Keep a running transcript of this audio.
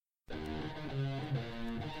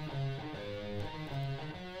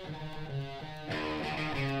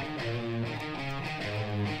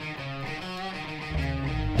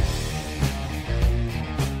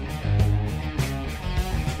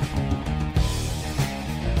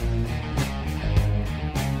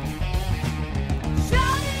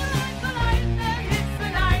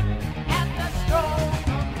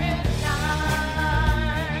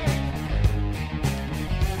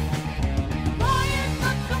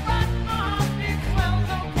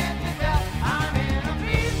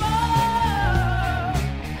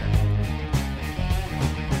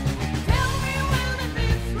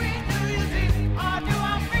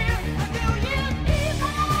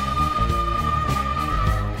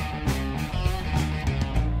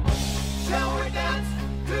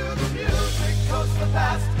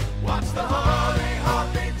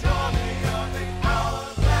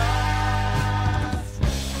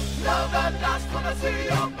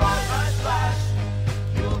Spotlight flash,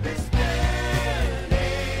 you'll be spinning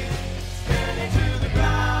to the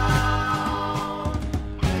ground.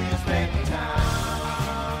 Please make me town.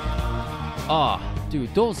 Oh,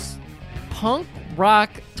 dude, those punk rock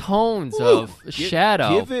tones of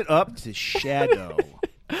Shadow. Give it up to Shadow.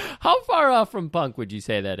 How far off from punk would you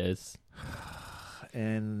say that is?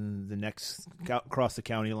 And the next across the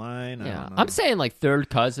county line. I Yeah, don't know. I'm saying like third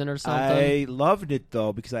cousin or something. I loved it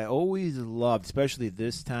though because I always loved, especially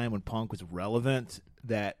this time when punk was relevant,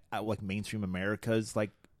 that like mainstream America's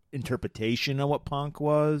like interpretation of what punk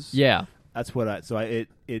was. Yeah, That's what it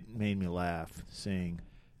made me laugh seeing.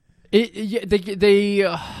 they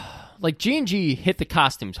like G&G hit the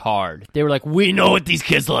costumes hard. They were like, we know what these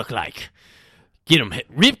kids look like. Get them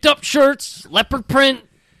ripped up shirts, leopard print,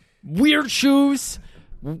 weird shoes.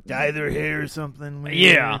 Dye their hair or something. Weird.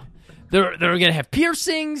 Yeah, they're gonna have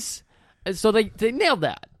piercings. And so they nailed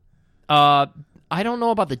that. I don't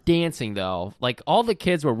know about the dancing though. Like all the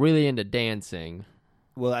kids were really into dancing.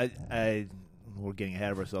 Well, I we're getting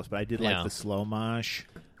ahead of ourselves, but I did like the slow mosh.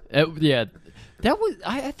 Yeah, that was.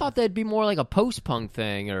 I thought that'd be more like a post-punk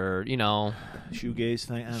thing, or Shoegaze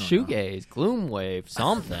thing. I don't know. shoegaze, gloom wave,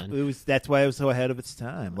 something. That's why it was so ahead of its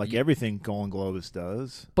time. Like everything Golden Globus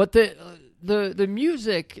does. But the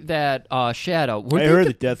music that Shadow. I heard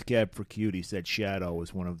that Death Cab for Cutie said Shadow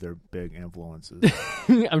was one of their big influences.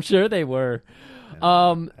 I'm sure they were.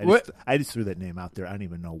 I just threw that name out there. I don't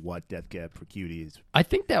even know what Death Cab for Cutie is. I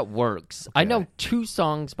think that works. I know 2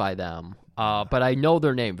 songs by them, but I know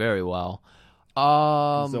their name very well.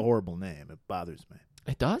 It's a horrible name. It bothers me.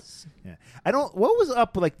 It does? Yeah. I don't. What was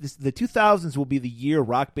up with like this? The 2000s will be the year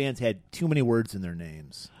rock bands had too many words in their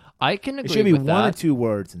names. I can agree It should be with one that. or 2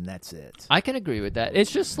 words, and that's it. I can agree with that.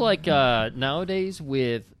 It's just like nowadays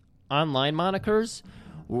with online monikers,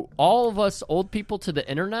 all of us old people to the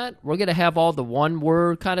internet, we're going to have all the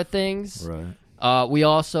one-word kind of things. Right. We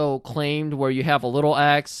also claimed where you have a little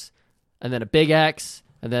X, and then a big X,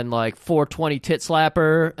 and then like 420 tit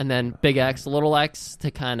slapper, and then big X, little X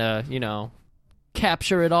to kind of,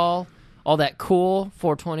 capture it all that cool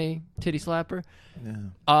 420 titty slapper.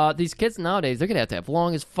 Yeah. These kids nowadays, they're going to have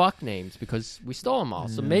long as fuck names because we stole them all.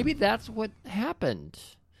 So maybe that's what happened.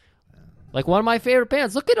 Like one of my favorite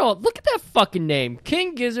bands. Look at that fucking name.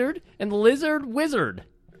 King Gizzard and the Lizard Wizard.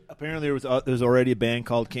 Apparently there was already a band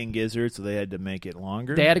called King Gizzard, so they had to make it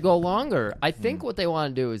longer. They had to go longer. I think what they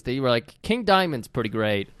want to do is they were like, King Diamond's pretty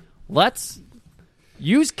great. Let's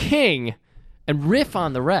use King and riff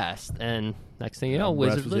on the rest. And next thing you know, The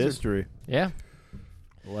rest Wizard was Lizard. history. Yeah.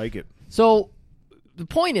 I like it. So the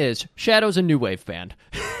point is, Shadow's a new wave band.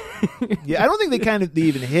 Yeah, I don't think they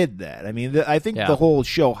even hid that. I mean, I think the whole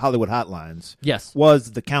show, Hollywood Hotlines, Yes.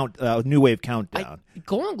 was the new wave countdown.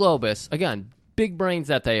 Golden Globus, again, big brains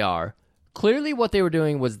that they are. Clearly what they were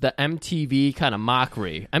doing was the MTV kind of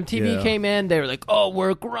mockery. MTV came in, they were like, oh,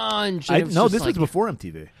 we're grunge. And This was before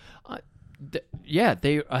MTV. Yeah,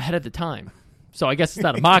 they ahead of the time. So I guess it's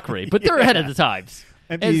not a mockery, but they're ahead of the times.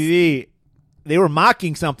 MTV, they were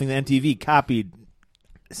mocking something that MTV copied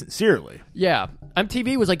sincerely. Yeah.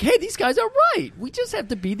 MTV was like, hey, these guys are right. We just have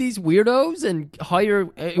to be these weirdos and hire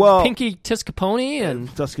Pinky Tiscapone and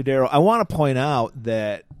Tuscadero. I want to point out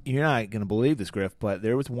that you're not going to believe this, Griff, but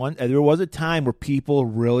there was a time where people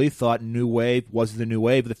really thought new wave was the new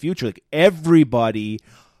wave of the future. Like everybody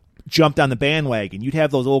jumped on the bandwagon. You'd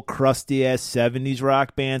have those old crusty ass 70s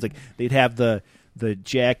rock bands. Like they'd have the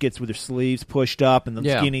jackets with their sleeves pushed up and the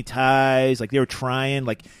skinny ties. Like they were trying.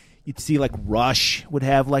 Like you'd see like Rush would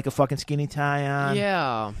have like a fucking skinny tie on.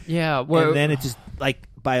 Yeah. And then it just like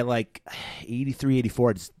by like 83,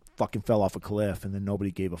 84, it just fucking fell off a cliff, and then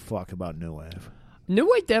nobody gave a fuck about new wave. New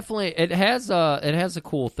Wave definitely it has a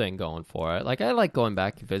cool thing going for it. Like I like going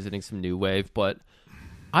back and visiting some New Wave, but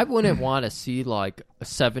I wouldn't want to see like a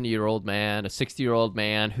 70-year-old man, a 60-year-old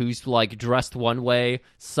man who's like dressed one way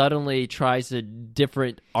suddenly tries a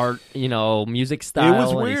different art, music style. It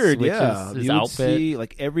was weird, and he yeah. switches his You would outfit. see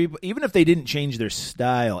like even if they didn't change their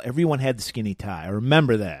style, everyone had the skinny tie. I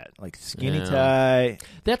remember that, like skinny tie.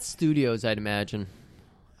 That's studios, I'd imagine.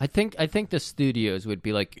 I think the studios would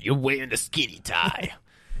be like, you're wearing the skinny tie.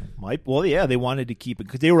 They wanted to keep it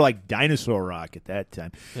because they were like dinosaur rock at that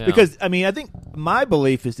time. Yeah. Because I mean, I think my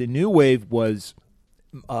belief is that new wave was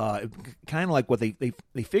kind of like what they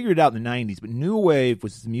figured out in the 90s, but new wave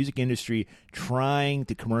was the music industry trying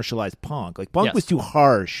to commercialize punk. Like punk was too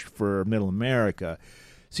harsh for middle America,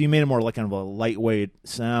 so you made it more like kind of a lightweight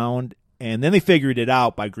sound. And then they figured it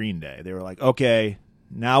out by Green Day. They were like, okay,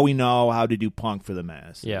 now we know how to do punk for the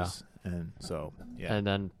masses. Yeah. And so, yeah. And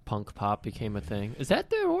then punk pop became a thing. Is that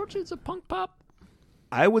the origins of punk pop?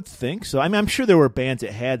 I would think so. I mean, I'm sure there were bands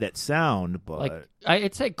that had that sound, but Like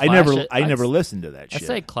I'd say I Clash. never listened to that I'd shit.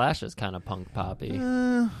 say Clash is kind of punk poppy.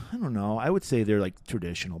 I don't know. I would say they're like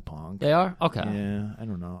traditional punk. They are? Okay. Yeah, I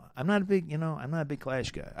don't know. I'm not a big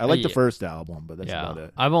Clash guy. I like the Yeah. first album, but that's about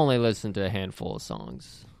it. I've only listened to a handful of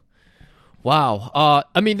songs. Wow.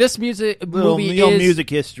 I mean, this movie is music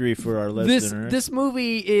history for our listeners. This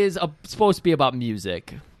movie is supposed to be about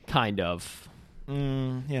music, kind of.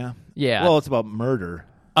 Yeah. Yeah. Well, it's about murder.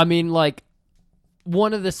 I mean, like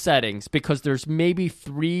one of the settings, because there's maybe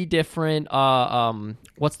 3 different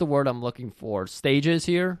what's the word I'm looking for? Stages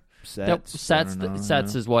here. Sets. I don't know,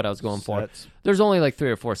 Sets is what I was going Sets. for. There's only like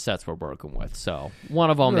 3 or 4 sets we're working with, so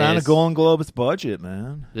one of them We're on a is Golden Globus budget,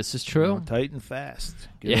 man. This is true. Tight and fast.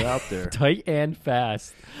 Get it out there. Tight and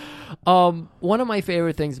fast. One of my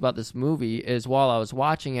favorite things about this movie is while I was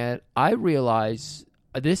watching it, I realized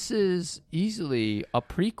this is easily a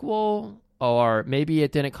prequel, or maybe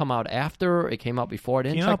it didn't come out after. It came out before. I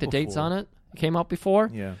didn't Came check out the dates before. on it. It came out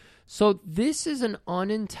before? Yeah. So this is an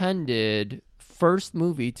unintended first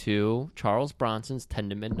movie to Charles Bronson's 10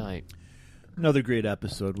 to Midnight. Another great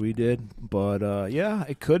episode we did, but yeah,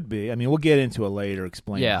 it could be. I mean, we'll get into it later,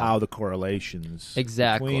 explain Yeah. how the correlations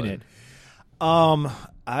Exactly. between it.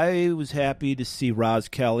 I was happy to see Roz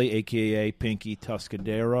Kelly, a.k.a. Pinky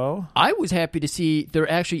Tuscadero. I was happy to see there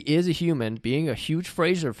actually is a human, being a huge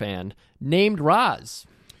Frasier fan, named Roz.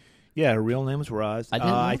 Yeah, her real name was Roz. I didn't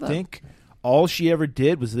know I that. think all she ever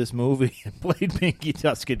did was this movie and played Pinky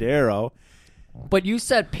Tuscadero. But you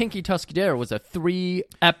said Pinky Tuscadero was a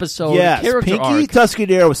 3-episode Yes, character Pinky arc.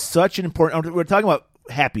 Tuscadero was such an important. We're talking about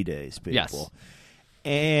Happy Days, people. Yes.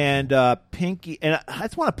 And Pinky, and I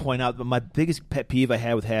just want to point out that my biggest pet peeve I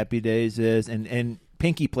had with Happy Days is, and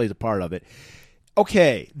Pinky plays a part of it.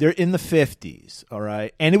 Okay, they're in the 50s, all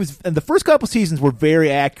right, and the first couple seasons were very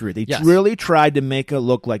accurate. They Yes. really tried to make it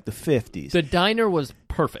look like the 50s. The diner was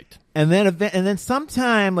perfect. And then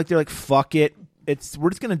sometime like they're like, fuck it, we're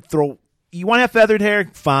just gonna throw. You want to have feathered hair?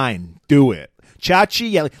 Fine, do it. Chachi,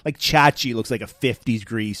 yeah, like Chachi looks like a 50s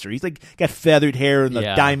greaser. He's like got feathered hair and the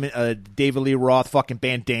Yeah. diamond David Lee Roth fucking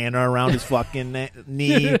bandana around his fucking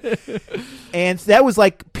knee. And that was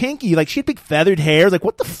like Pinky, like she had big feathered hair. Like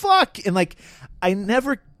what the fuck? And like I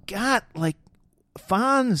never got like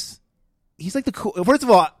Fonz. He's like the cool. First of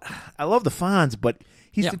all, I love the Fonz, but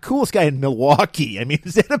he's Yeah. the coolest guy in Milwaukee. I mean,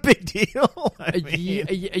 is that a big deal? I mean,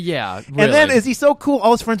 Yeah, really. and then is he so cool?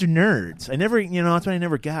 All his friends are nerds. That's what I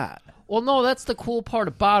never got. Well, no, that's the cool part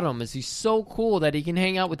about him is he's so cool that he can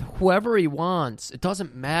hang out with whoever he wants. It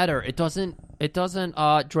doesn't matter. It doesn't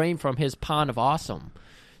drain from his pond of awesome.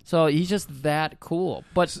 So he's just that cool.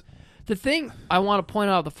 But the thing I want to point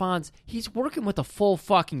out of the Fonz, he's working with a full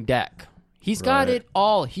fucking deck. He's got Right. it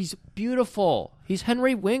all. He's beautiful. He's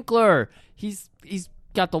Henry Winkler. He's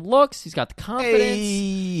got the looks. He's got the confidence. Hey,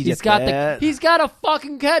 he's get got that. he's got a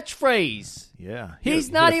fucking catchphrase. Yeah, He's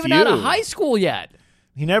He not had a even out of few. high school yet.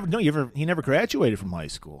 He never graduated from high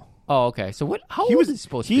school. Oh, okay. So what? How old is he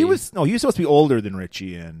supposed to be? He was supposed to be older than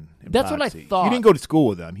Richie and That's what I Potsy. thought. He didn't go to school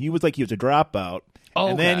with them. He was a dropout, Oh,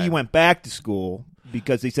 and then okay. he went back to school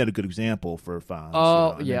because they set a good example for Fonz.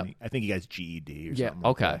 Oh, and yeah. then I think he got his GED or Yeah. something. like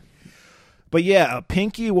Okay. that. But yeah,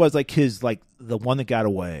 Pinky was like the one that got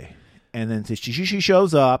away, and then she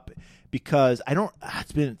shows up because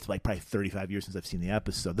it's been like probably 35 years since I've seen the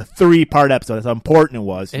episode, the 3-part episode. That's how important it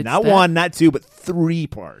was. It's Not that- 1, not 2, but 3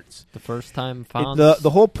 parts. The first time It- Fonz. the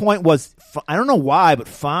whole point was, I don't know why, but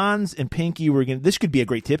Fonz and Pinky were going to, this could be a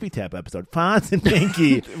great Tippy Tap episode. Fonz and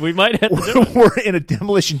Pinky we might have to do it. were in a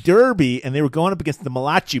demolition derby, and they were going up against the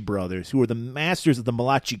Malachi brothers, who were the masters of the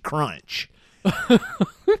Malachi Crunch.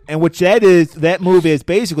 And that move is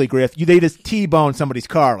basically, Griff, they just T-bone somebody's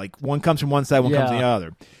car. Like one comes from one side, one comes from the Yeah.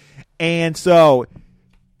 other. And so,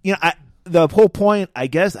 the whole point, I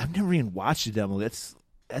guess, I've never even watched a demo. That's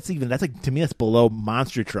like, to me, that's below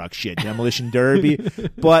monster truck shit, demolition derby.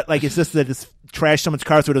 But like, it's just that it's trash someone's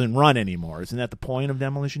car so it doesn't run anymore. Isn't that the point of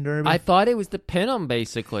demolition derby? I thought it was to pin them,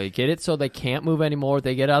 basically. Get it so they can't move anymore.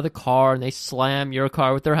 They get out of the car and they slam your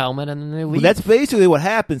car with their helmet and then they leave. Well, that's basically what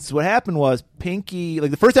happened. So what happened was Pinky, like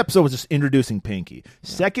the first episode was just introducing Pinky.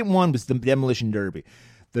 Second one was the demolition derby.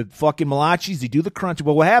 The fucking Malachis, they do the crunch.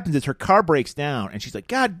 Well, what happens is her car breaks down, and she's like,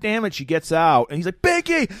 God damn it, she gets out. And he's like,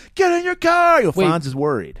 Pinky, get in your car. Wait. Fonz is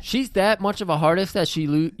worried. She's that much of a hardest that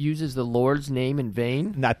she uses the Lord's name in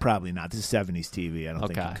vain? Probably not. This is 70s TV. I don't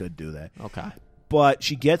think Okay. you could do that. Okay. But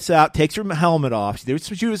she gets out, takes her helmet off.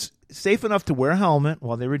 She was safe enough to wear a helmet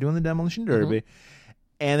while they were doing the demolition derby.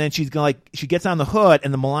 And then she gets on the hood,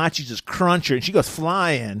 and the Malachis just crunch her, and she goes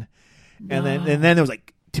flying. And then there was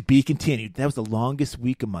like To be continued. That was the longest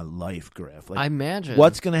week of my life, Griff. Like, I imagine.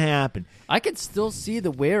 what's going to happen? I could still see the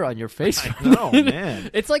wear on your face. I know, man.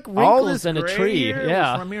 It's like All wrinkles this in a gray tree. hair was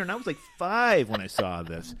Yeah. from here, and I was like 5 when I saw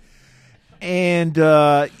this. And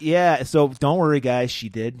so don't worry, guys. She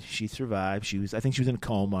survived. I think she was in a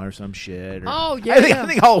coma or some shit. Or, Oh, yeah, I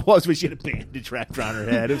think all it was she had a bandage wrapped around her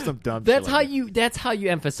head. It was some dumb. That's shit how like you. That's how you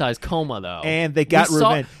emphasize coma, though. And they got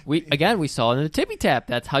revenge. We saw it in the tippy tap.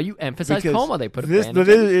 That's how you emphasize Because coma. They put a this. bandage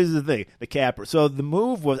This on. is the thing. The capper. So the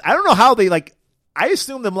move was. I don't know how they like. I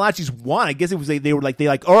assume the Malachis won. I guess it was they were like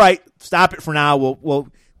all right, stop it for now.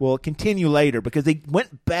 We'll continue later because they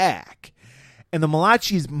went back. And the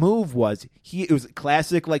Malachi's move was it was a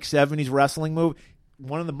classic like 70s wrestling move.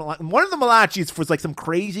 One of the Malachis was like some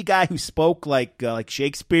crazy guy who spoke like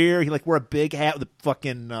Shakespeare. He like wore a big hat with a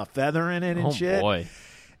fucking feather in it and Oh shit. boy.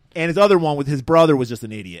 And his other one with his brother was just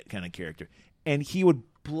an idiot kind of character. And he would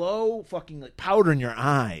blow fucking like powder in your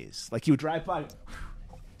eyes. Like he would drive by.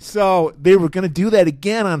 So they were going to do that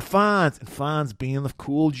again on Fonz. And Fonz, being the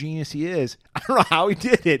cool genius he is, I don't know how he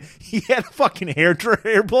did it. He had a fucking hair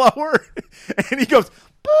blower. And he goes,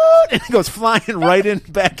 boot, and he goes flying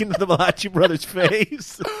right back into the Malachi brothers'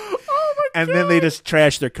 face. Oh my God. And then they just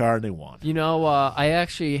trashed their car and they won. You know, I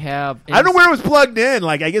actually have. I don't know where it was plugged in.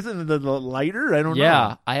 Like, I guess in the lighter? I don't know.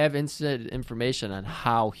 Yeah, I have instant information on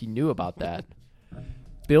how he knew about that.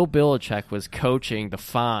 Bill Belichick was coaching the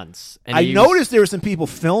Fonz. And I noticed there were some people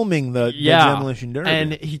filming the Demolition Derby.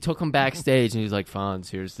 And he took him backstage, and he's like, Fonz,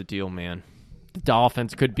 here's the deal, man. The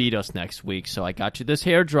Dolphins could beat us next week, so I got you this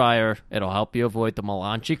hair dryer. It'll help you avoid the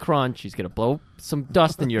Malachi crunch. He's going to blow some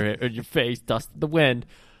dust in your face, dust in the wind.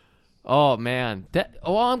 Oh, man.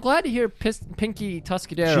 I'm glad to hear Pinky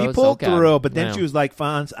Tuscadero. She pulled okay. through, but then Yeah. she was like,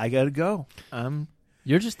 Fonz, I got to go.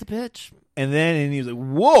 You're just a bitch. And he was like,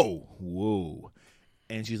 whoa.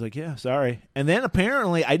 And she's like, yeah, sorry. And then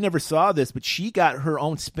apparently, I never saw this, but she got her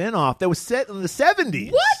own spinoff that was set in the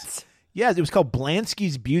 70s. What? Yeah, it was called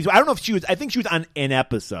Blansky's Beauty. I don't know if she was, I think she was on an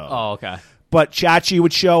episode. Oh, okay. But Chachi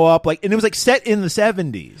would show up, and it was like set in the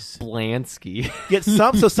 70s. Blansky. Yet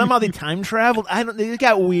so somehow they time traveled. It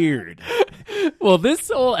got weird. Well, this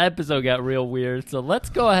whole episode got real weird, so let's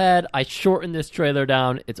go ahead. I shortened this trailer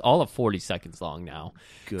down. It's all of 40 seconds long now.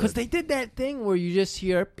 Because they did that thing where you just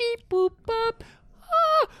hear beep, boop, bop,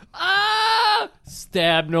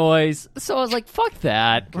 stab noise. So I was like, fuck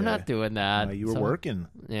that. We're not doing that. You were working.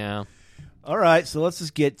 Yeah. All right, so let's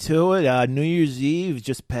just get to it. New Year's Eve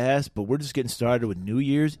just passed, but we're just getting started with New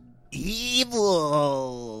Year's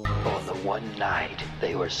Evil. On the one night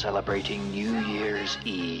they were celebrating New Year's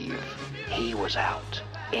Eve, he was out,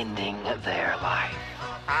 ending their life.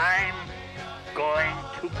 I'm going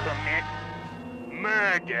to commit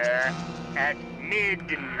murder at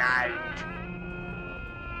midnight.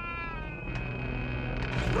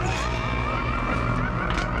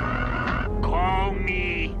 Call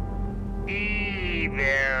me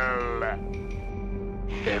evil.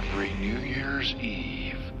 Every New Year's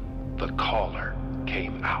Eve, the caller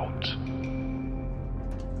came out.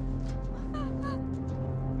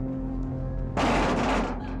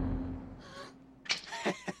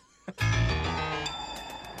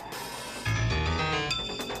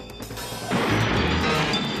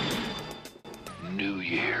 New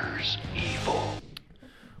Year's Evil.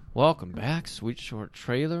 Welcome back. Sweet short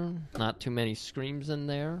trailer. Not too many screams in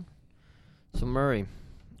there. So Murray,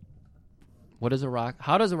 how does a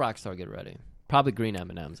rock star get ready? Probably green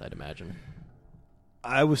M&Ms, I'd imagine.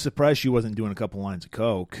 I was surprised she wasn't doing a couple lines of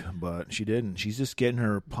coke, but she didn't. She's just getting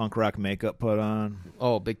her punk rock makeup put on.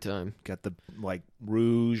 Oh, big time. Got the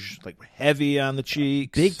rouge, heavy on the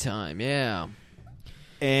cheeks. Big time, yeah.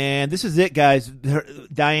 And this is it, guys.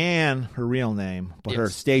 Diane, her real name, but her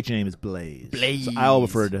Yes. stage name is Blaze. Blaze. So I'll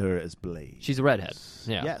refer to her as Blaze. She's a redhead.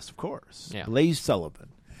 Yeah. Yes, of course. Yeah. Blaze Sullivan.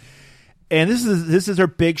 And this is her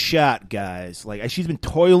big shot, guys. She's been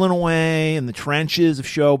toiling away in the trenches of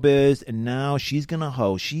showbiz, and now she's gonna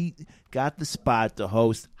host. She got the spot to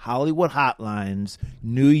host Hollywood Hotline's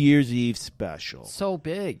New Year's Eve special. So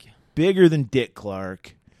big. Bigger than Dick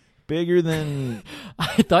Clark. Bigger than.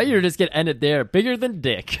 I thought you were just going to end it there. Bigger than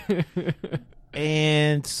Dick.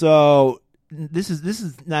 And so this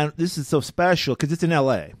is so special because it's in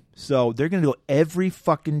L.A. So they're going to go every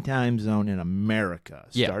fucking time zone in America,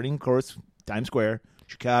 Yeah. starting, of course, Times Square,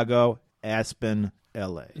 Chicago, Aspen,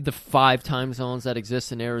 L.A. The 5 time zones that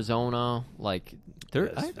exist in Arizona, I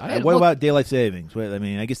And what about daylight savings? Wait,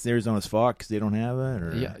 I guess Arizona's fucked because they don't have it.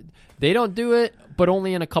 Or? Yeah, they don't do it, but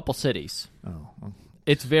only in a couple cities. Oh,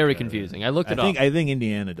 It's very confusing. I looked it up. I think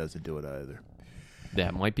Indiana doesn't do it either.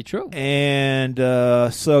 That might be true. And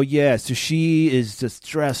so she is just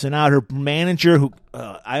stressing out. Her manager, who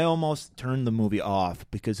I almost turned the movie off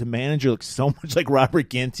because the manager looks so much like Robert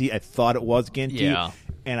Ginty. I thought it was Ginty. Yeah.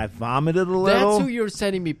 And I vomited a little. That's who you were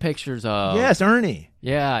sending me pictures of. Yes, Ernie.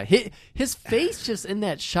 Yeah, his face just in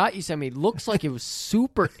that shot you sent me looks like it was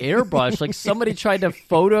super airbrushed. Like somebody tried to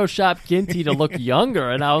Photoshop Ginty to look younger,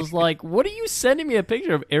 and I was like, "What are you sending me a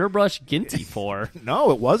picture of airbrushed Ginty for?" No,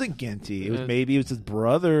 it wasn't Ginty. It was maybe it was his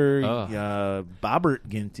brother, Bobbert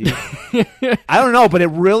Ginty. I don't know, but it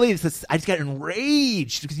really. I just got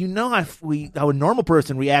enraged because how a normal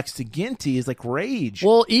person reacts to Ginty is like rage.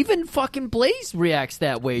 Well, even fucking Blaze reacts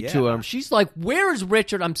that way to Yeah. him. She's like, "Where is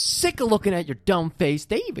Richard? I'm sick of looking at your dumb face."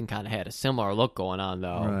 They even kind of had a similar look going on,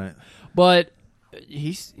 though. Right. But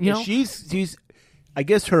he's, she's. I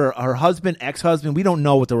guess her husband, ex-husband. We don't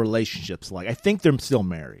know what the relationship's like. I think they're still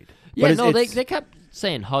married. yeah, But they kept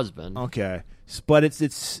saying husband. Okay, but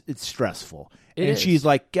it's stressful. It and is. she's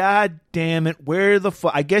like, God damn it, where the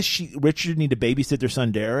fuck? I guess Richard need to babysit their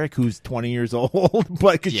son Derek, who's 20 years old.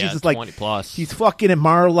 But because Yeah, she's just like, 20 plus. he's fucking at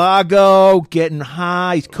Mar-a-Lago, getting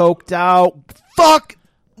high, he's coked out. Fuck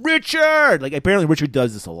Richard! Like, apparently Richard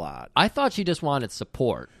does this a lot. I thought she just wanted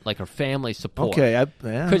support, like her family support. Okay,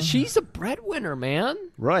 Because she's a breadwinner, man.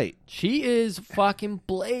 right. She is fucking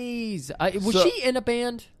Blaze. Was So- she in a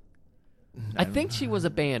band? I think she was a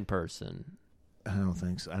band person. I don't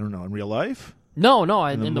think so. I don't know. In real life? No,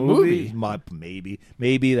 in the movie.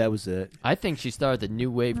 Maybe that was it. I think she started the new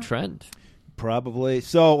wave trend. Probably.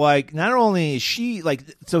 So, like, not only is she, like,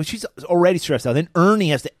 so she's already stressed out. Then Ernie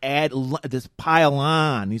has to add this pile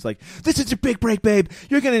on. He's like, this is your big break, babe.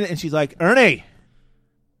 You're going to, and she's like, Ernie,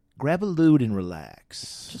 grab a lute and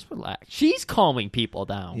relax. Just relax. She's calming people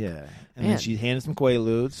down. Yeah. And Man. then she handed some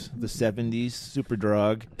Quaaludes, the 70s super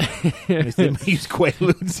drug. They didn't use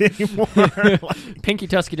Quaaludes anymore. Pinky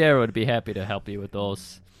Tuscadero would be happy to help you with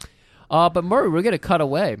those. But Murray, we're going to cut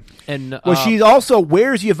away. And Well, she's also,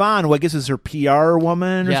 where's Yvonne, who I guess is her PR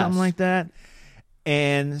woman or Yes. something like that.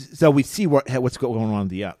 And so we see what's going on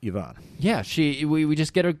with Yvonne. Yeah, we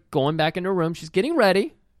just get her going back in her room. She's getting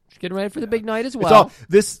ready. She's getting ready for the big night as It's well. all,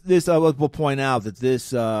 this we'll point out that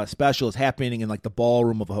this special is happening in like the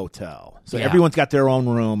ballroom of a hotel. So Yeah. everyone's got their own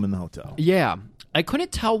room in the hotel. Yeah. I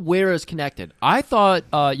couldn't tell where it's connected. I thought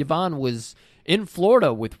Yvonne was in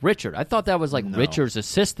Florida with Richard. I thought that was like Richard's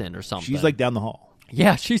assistant or something. She's like down the hall.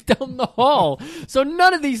 Yeah, she's down the hall. So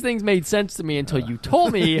none of these things made sense to me until you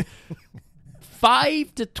told me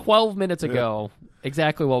 5 to 12 minutes ago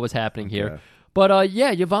exactly what was happening here. Okay. But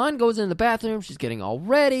Yvonne goes in the bathroom. She's getting all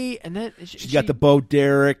ready, and then She's got the Bo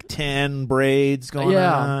Derek 10 braids going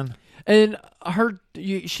on. and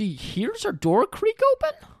she hears her door creak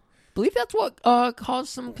open. I believe that's what caused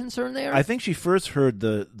some concern there. I think she first heard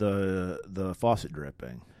the faucet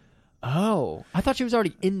dripping. Oh, I thought she was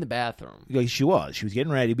already in the bathroom. Like, she was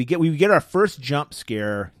getting ready. We get our first jump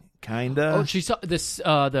scare. Kinda. Oh, she saw this.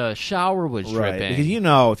 The shower was right. dripping.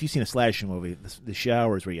 Because if you've seen a slashing movie, the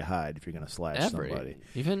shower is where you hide if you're going to slash somebody.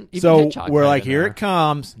 Even So Hitchcock we're had like, in here there. it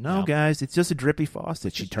comes. No, Yeah. guys, it's just a drippy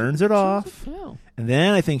faucet. She turns it off, Yeah. and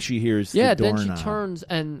then I think she hears Yeah, the then doorknob. she turns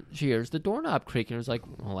and she hears the doorknob creaking. It was like,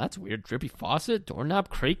 well, that's weird. Drippy faucet, doorknob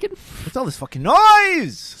creaking. What's all this fucking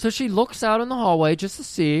noise? So she looks out in the hallway just to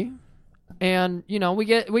see, and we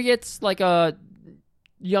get like a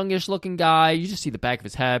youngish looking guy. You just see the back of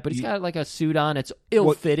his head, but he's got like a suit on. It's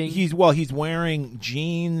ill fitting. He's wearing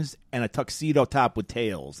jeans and a tuxedo top with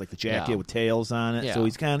tails, like the jacket Yeah. with tails on it. Yeah. So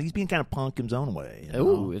he's being kind of punk in his own way. you know?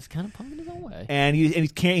 Ooh, it's kind of pumping his own way. And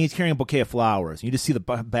he's carrying a bouquet of flowers. You just see the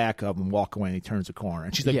back of him walk away, and he turns a corner.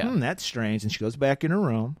 And she's like, Yeah. that's strange. And she goes back in her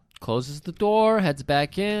room. Closes the door, heads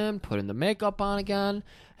back in, putting the makeup on again,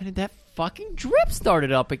 and then that fucking drip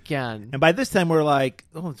started up again. And by this time, we're like,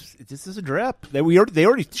 oh, this is a drip. They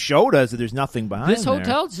already showed us that there's nothing behind This there.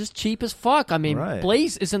 hotel's just cheap as fuck. I mean, Right.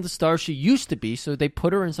 Blaze isn't the star she used to be, so they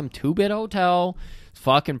put her in some 2-bit hotel,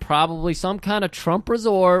 fucking probably some kind of Trump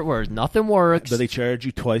resort where nothing works. But they charge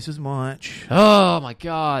you twice as much. Oh my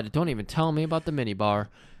god! Don't even tell me about the minibar.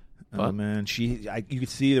 Oh man, you could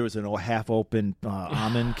see there was an half-open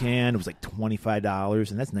almond can. It was like $25,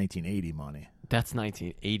 and that's 1980 money. That's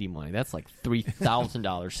 1980 money. That's like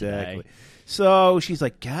 $3,000 today. Exactly. So she's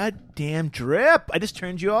like, "God damn drip! I just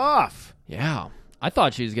turned you off." Yeah, I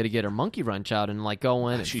thought she was gonna get her monkey wrench out and like go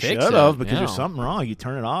in and She fix should it. have because Yeah. there's something wrong. You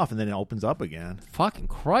turn it off, and then it opens up again. Fucking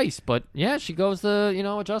Christ! But yeah, she goes to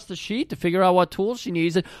adjust the sheet to figure out what tools she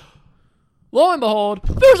needs. And lo and behold,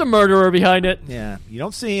 there's a murderer behind it. Yeah, you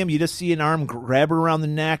don't see him. You just see an arm grab her around the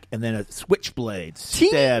neck, and then a switchblade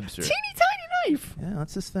stabs her. Teeny tiny knife. Yeah,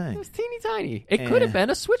 that's his It thing. was teeny tiny. It could have been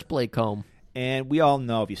a switchblade comb. And we all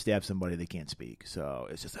know if you stab somebody, they can't speak. So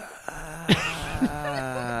it's just.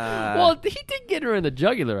 Well, he did get her in the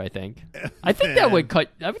jugular, I think. I think that would cut.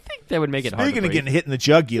 I would think that would make it hard. Speaking of getting hit in the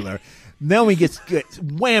jugular, then we get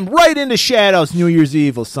whammed right into Shadow's New Year's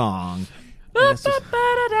Evil song. And it's just-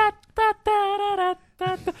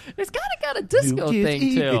 It's kind of got a disco New Year's thing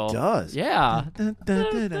Eve, too. It does. Yeah. Dun, dun,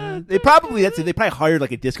 dun, dun. They probably hired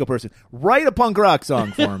like a disco person. Write a punk rock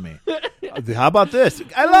song for me. How about this?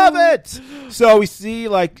 I love it. So we see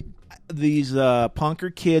like these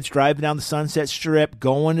punker kids driving down the Sunset Strip,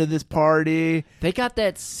 going to this party. They got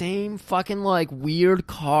that same fucking like weird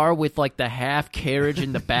car with like the half carriage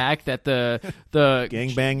in the back that the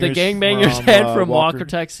Gangbangers had from Walker, Walker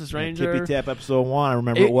Texas Ranger. Tippy Tap episode 1. I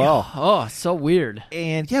remember it well. Oh, so weird.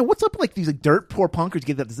 And yeah, what's up with like these like dirt poor punkers?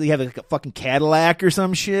 Get that? Does they have like a fucking Cadillac or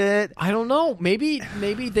some shit? I don't know. Maybe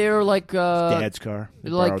they're like Dad's car. They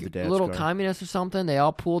like borrowed the dad's little car. communists or something. They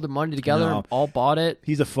all pooled their money together No. and all bought it.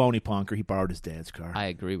 He's a phony punker. He borrowed his dad's car. I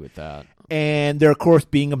agree with that. And they're, of course,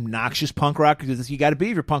 being obnoxious punk rockers. Because you got to be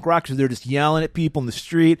if you're punk rockers. They're just yelling at people in the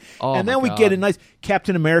street. Oh, and then my we God. get a nice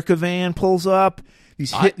Captain America van pulls up.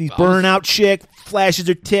 These I burnout chick flashes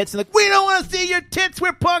her tits and like, we don't want to see your tits.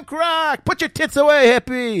 We're punk rock. Put your tits away,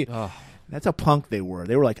 hippie. Oh. That's how punk they were.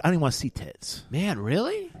 They were like, I don't even want to see tits. Man,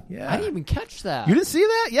 really? Yeah. I didn't even catch that. You didn't see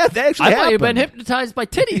that? Yeah, that actually I happened. might have been hypnoptized by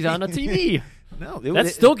titties on a TV. No, That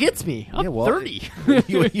still gets me. I'm 30.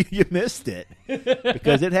 you missed it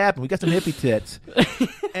because it happened. We got some hippie tits,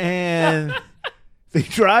 and they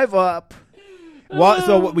drive up.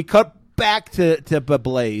 So we cut back to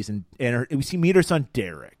Blaze, and we meet her son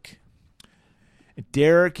Derek. And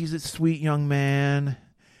Derek, he's a sweet young man.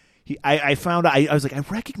 I found out. I was like, I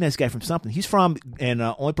recognize this guy from something. He's from, and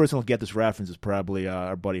only person who'll get this reference is probably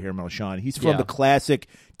our buddy here, Sean. He's from the classic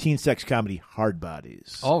teen sex comedy Hard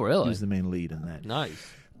Bodies. Oh, really? He's the main lead in that.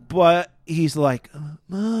 Nice. But he's like,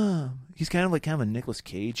 Ma. He's kind of a Nicolas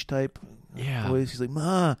Cage type. Yeah. Voice. He's like,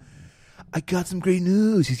 Ma, I got some great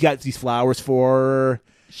news. He's got these flowers for her.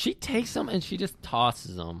 She takes them and she just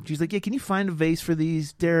tosses them. She's like, yeah, can you find a vase for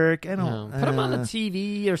these, Derek? I don't. Put them on the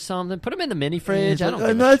TV or something. Put them in the mini fridge. I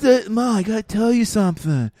don't Ma, I gotta tell you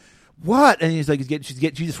something. What? And he's like, she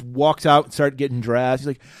just walks out and starts getting dressed. He's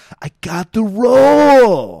like, I got the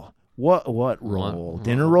role. What role?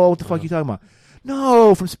 Dinner role? What the fuck are you talking about?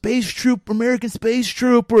 No, from American Space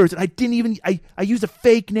Troopers. I didn't even. I used a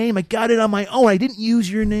fake name. I got it on my own. I didn't use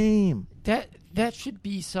your name. That should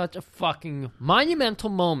be such a fucking monumental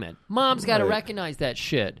moment. Mom's got to recognize that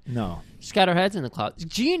shit. No. She's got her heads in the clouds.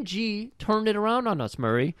 G&G turned it around on us,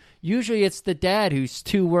 Murray. Usually it's the dad who's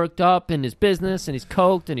too worked up in his business and he's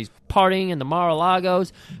coked and he's partying in the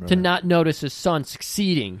Mar-a-Lagos to not notice his son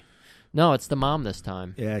succeeding. No, it's the mom this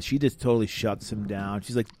time. Yeah, she just totally shuts him down.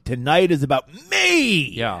 She's like, tonight is about me.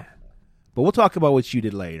 Yeah. But we'll talk about what you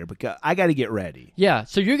did later because I got to get ready. Yeah,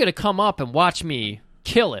 so you're going to come up and watch me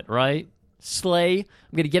kill it, right? Slay. I'm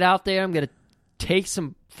going to get out there. I'm going to take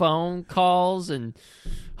some phone calls and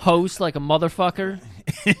host like a motherfucker.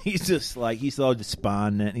 He's just like, he's all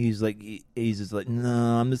despondent. He's just like,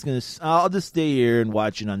 no, I'll just stay here and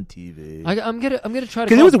watch it on TV. I'm gonna try to.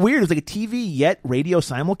 Because it was weird. It was like a TV yet radio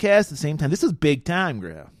simulcast at the same time. This is big time,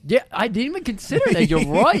 Griff. Yeah, I didn't even consider that. You're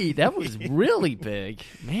right. That was really big,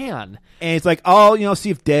 man. And it's like, oh, see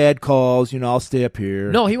if Dad calls. I'll stay up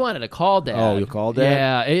here. No, he wanted to call Dad. Oh, you called Dad?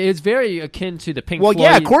 Yeah, it's very akin to the Pink Well, Floyd.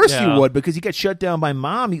 yeah, of course yeah. you would because he got shut down by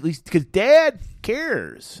Mom. At least because Dad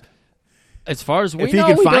cares. As far as we If he know,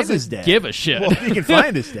 can he find doesn't his dad. give a shit. Well, if he can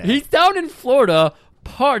find his dad. He's down in Florida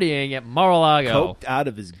partying at Mar-a-Lago. Coked out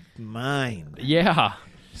of his mind. Yeah.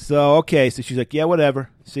 So, okay. So she's like, yeah, whatever.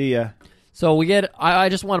 See ya. So we get. I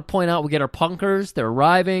just want to point out we get our punkers. They're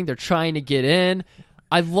arriving. They're trying to get in.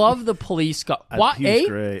 I love the police guard. He's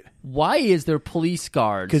great. Why is there police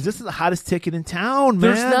guards? Because this is the hottest ticket in town,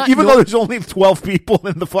 man. There's not Even though there's only 12 people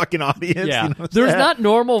in the fucking audience. Yeah, You know what I'm there's saying? not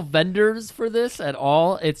normal vendors for this at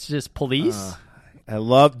all. It's just police. I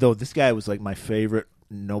love, though, this guy was like my favorite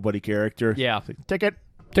nobody character. Yeah. It's like, ticket.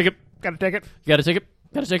 Ticket. Got a ticket. You got a ticket?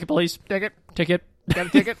 Got a ticket, police? Ticket. Ticket. Got a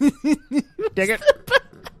ticket. Ticket.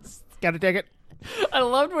 Got a ticket. I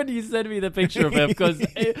loved when you sent me the picture of him because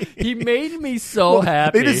he made me so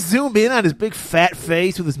happy. They just zoomed in on his big fat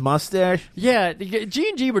face with his mustache. Yeah,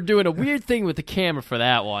 G&G were doing a weird thing with the camera for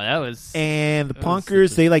that one. That was And the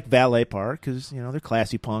punkers, they like valet park because, they're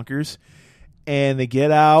classy punkers. And they get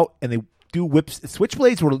out and they do whips.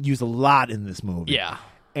 Switchblades were used a lot in this movie. yeah.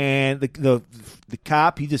 And the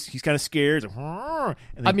cop, he's kind of scared. And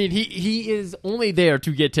I mean, he is only there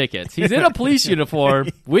to get tickets. He's in a police uniform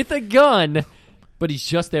with a gun, but he's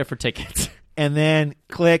just there for tickets. And then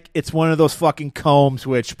click, it's one of those fucking comb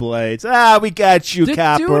switchblades. Ah, we got you, The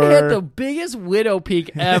Copper. dude had the biggest widow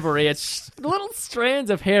peak ever. He had little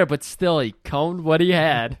strands of hair, but still he combed what he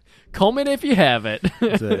had. Comb it if you have it.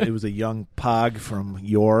 It was a young pog from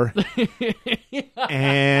Yore.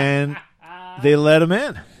 And they let him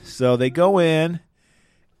in. So they go in,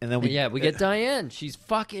 and then we get Diane. She's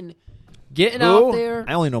fucking getting Who? out there.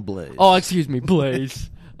 I only know Blaze. Oh, excuse me, Blaze.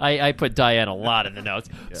 I put Diane a lot in the notes.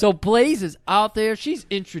 So Blaze is out there. She's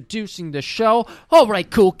introducing the show. All right,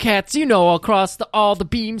 cool cats. You know, across all the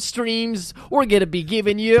beam streams, we're going to be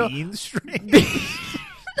giving you... Bean string.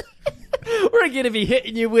 We're going to be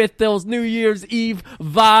hitting you with those New Year's Eve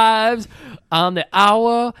vibes on the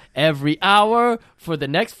hour, every hour, for the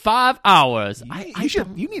next 5 hours.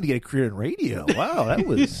 You need to get a career in radio. Wow, that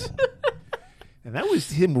was... and that was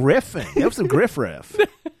him riffing. That was some Griff riff.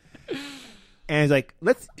 And he's like,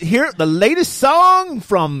 let's hear the latest song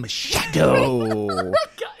from Shadow.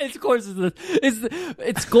 Of course,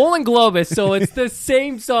 it's Golden Globus, so it's the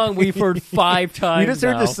same song we've heard 5 times. We just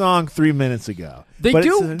heard now. this song 3 minutes ago. They But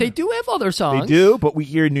do. it's, They do have other songs. They do, but we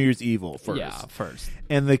hear New Year's Evil first. Yeah, first.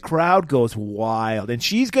 And the crowd goes wild. And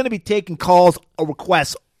she's going to be taking calls or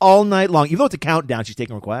requests all night long. Even though it's a countdown, she's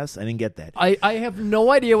taking requests. I didn't get that. I have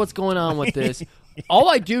no idea what's going on with this. All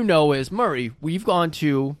I do know is, Murray, we've gone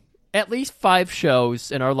to at least 5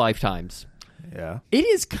 shows in our lifetimes. Yeah. It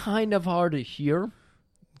is kind of hard to hear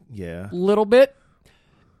Yeah. a little bit.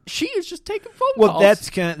 She is just taking phone Well, calls. that's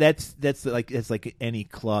kind of that's like it's like any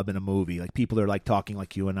club in a movie. Like people are like talking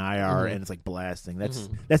like you and I are, and it's like blasting. That's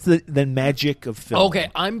the magic of film. Okay,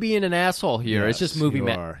 I'm being an asshole here. It's just movie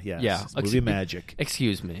magic. Yes, Yeah, it's movie magic.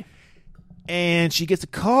 Excuse me. And she gets a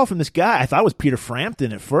call from this guy. I thought it was Peter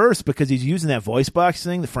Frampton at first because he's using that voice box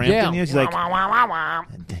thing. The Frampton Yeah. use. He's like,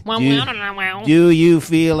 do you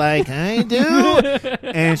feel like I do?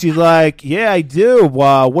 And she's like, yeah, I do.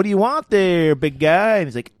 What do you want there, big guy? And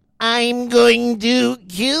he's like, I'm going to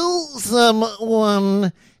kill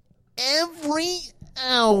someone every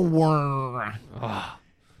hour.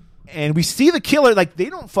 And we see the killer, like, they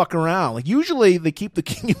don't fuck around. Like, usually they keep the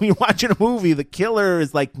king. When you're watching a movie, the killer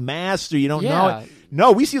is, like, masked or you don't know it.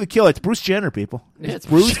 No, we see the killer. It's Bruce Jenner, people. It's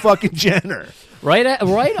Bruce fucking Jenner. Right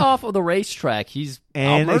off of the racetrack, he's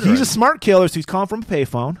And out he's a murdering. smart killer, so he's calling from a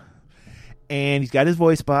payphone. And he's got his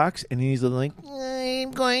voice box, and he's like,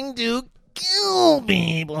 I'm going to kill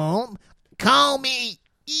people. Call me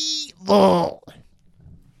evil.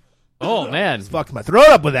 Oh, man. Fucked my throat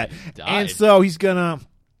up with that. Died. And so he's gonna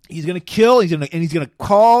kill. He's gonna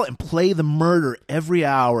call and play the murder every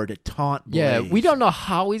hour to taunt Blaze. Yeah, we don't know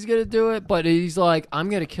how he's going to do it, but he's like, I'm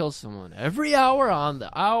going to kill someone every hour on the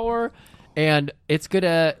hour, and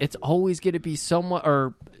it's always going to be someone,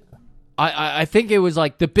 or I think it was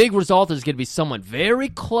like the big result is going to be someone very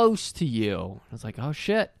close to you. I was like, oh,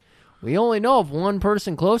 shit. We only know of one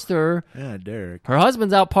person close to her. Yeah, Derek. Her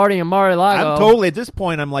husband's out partying in Mar-a-Lago. I'm totally at this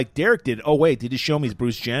point. I'm like Derek did. Oh wait, they just show me it's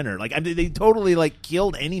Bruce Jenner. Like they totally like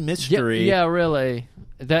killed any mystery. Yeah, really.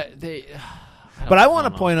 That they. But I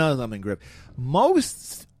want to point out something, Griff.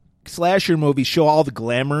 Most slasher movies show all the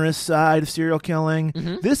glamorous side of serial killing.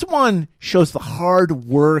 Mm-hmm. This one shows the hard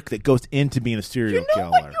work that goes into being a serial You know killer.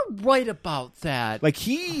 what? You're right about that. Like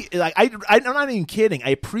I'm not even kidding. I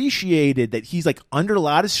appreciated that he's like under a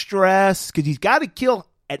lot of stress because he's got to kill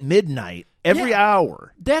at midnight every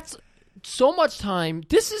hour. That's so much time.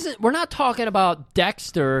 We're not talking about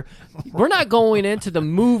Dexter. We're not going into the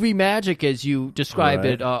movie magic as you described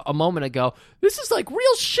Right. it a moment ago. This is like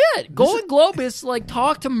real shit. Golden Globus like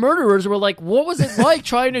talk to murderers. We're like, what was it like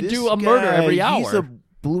trying to do a murder every hour? He's a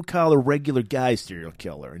blue collar regular guy serial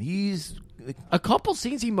killer, and he's A couple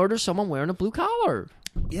scenes he murders someone wearing a blue collar.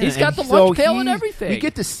 yeah, He's got and the lunch pail and he's- everything. We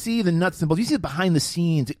get to see the nuts and bolts. You see the behind the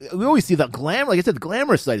scenes. We always see the glamour, like I said, the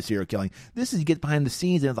glamorous side of serial killing. This is you get behind the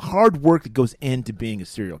scenes and the hard work that goes into being a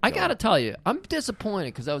serial killer. I gotta tell you, I'm disappointed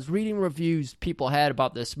because I was reading reviews people had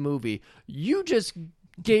about this movie. You just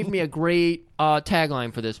gave me a great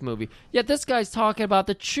tagline for this movie. Yet this guy's talking about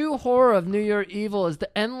the true horror of New Year Evil is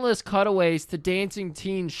the endless cutaways to dancing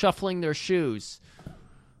teens shuffling their shoes.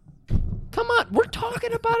 Come on, we're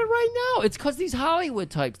talking about it right now. It's because these Hollywood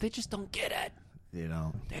types, they just don't get it. You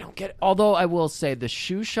know, They don't get it. Although I will say the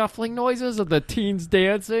shoe shuffling noises of the teens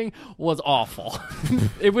dancing was awful.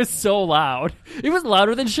 It was so loud. It was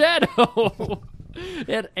louder than Shadow. It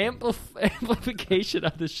had amplification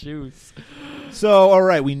of the shoes. so all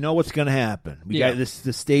right, we know what's going to happen. We Yeah. got this.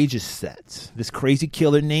 The stage is set. This crazy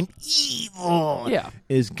killer named Evil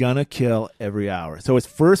is gonna kill every hour. So his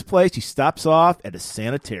first place, he stops off at a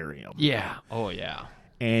sanitarium. Yeah. Oh, yeah.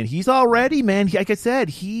 And he's already, man, like I said,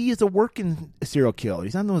 he is a working serial killer.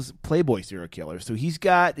 He's not those Playboy serial killers. So he's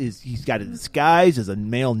got a disguise as a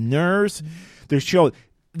male nurse. There's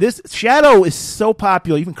this Shadow is so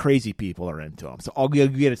popular, even crazy people are into him. So you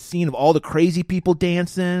get a scene of all the crazy people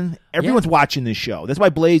dancing. Everyone's watching this show. That's why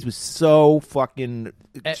Blaze was so fucking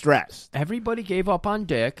stressed. Everybody gave up on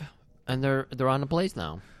Dick, and they're on the Blaze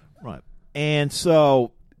now. Right. And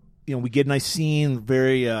so, we get a nice scene,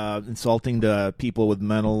 very insulting to people with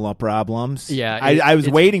mental problems. Yeah. I was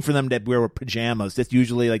waiting for them to wear pajamas. That's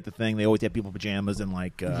usually like the thing. They always have people pajamas and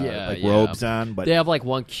robes on. But they have like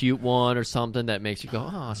one cute one or something that makes you go,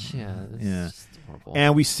 oh, shit. This is horrible.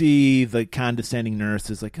 And we see the condescending nurse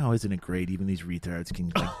is like, oh, isn't it great? Even these retards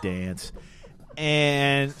can dance.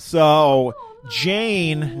 And so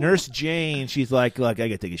Nurse Jane, she's like, look, I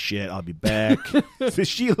got to take a shit. I'll be back. So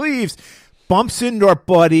she leaves. Bumps into our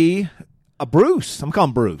buddy, Bruce. I'm calling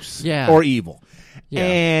him Bruce. Yeah. Or Evil. Yeah.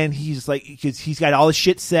 And he's like, because he's got all his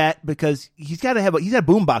shit set because he's got a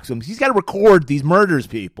boombox with him. He's got to record these murders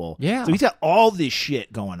people. Yeah. So he's got all this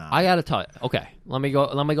shit going on. I got to tell you. Okay. Let me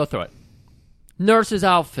go through it. Nurse's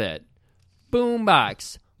outfit.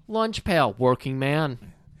 Boombox. Lunch pail. Working man.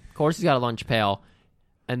 Of course he's got a lunch pail.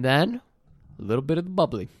 And then a little bit of the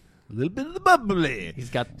bubbly. A little bit of the bubbly. He's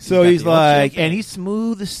got he's the like, champagne. and he's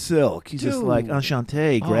smooth as silk. He's just Dude. like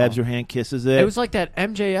enchanté. Grabs her hand, kisses it. It was like that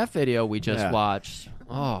MJF video we just watched.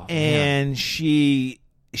 Oh, and she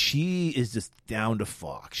is just down to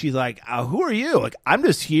fuck. She's like, who are you? Like, I'm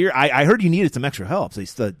just here. I heard you needed some extra help.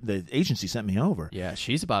 So the agency sent me over. yeah,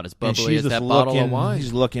 she's about as And bubbly she's as just that bottle looking, of wine.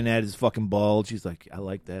 he's looking at his fucking bulge. She's like, I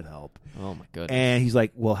like that help. Oh my goodness. And he's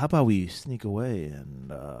like, well, how about we sneak away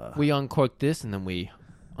and we uncork this and then we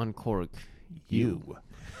uncork you.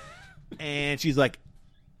 And she's like,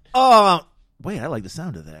 oh, wait, I like the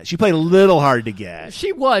sound of that. She played a little hard to get.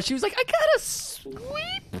 She was like, I got a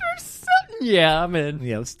sweep or something. Yeah, I'm in.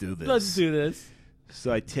 Yeah, let's do this. Let's do this.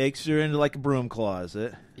 So I takes her into like a broom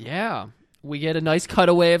closet. Yeah. We get a nice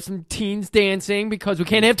cutaway of some teens dancing because we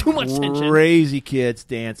can't have too much tension. Crazy kids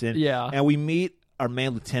dancing. Yeah. And we meet our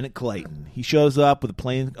man, Lieutenant Clayton. He shows up with a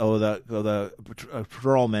plane, the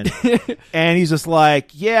patrolman, and he's just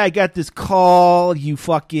like, yeah, I got this call.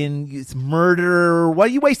 It's murder. Why are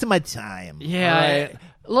you wasting my time? Yeah.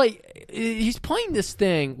 Like, he's playing this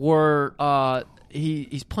thing where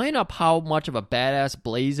he's playing up how much of a badass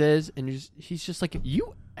Blaze is, and he's just like,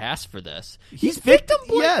 you asked for this. He's victim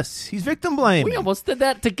blaming. Yes, he's victim blaming. We almost did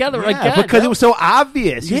that together again. Because it was so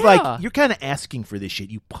obvious. He's Yeah. like, you're kind of asking for this shit,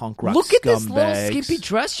 you punk rock Look at this little scumbags. skimpy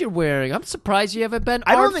dress you're wearing. I'm surprised you haven't been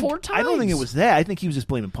I art don't 4 times. think. I don't think it was that. I think he was just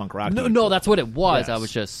blaming punk rock. No, people. that's what it was. Yes. I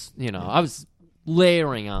was just, I was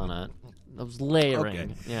layering on it. I was layering.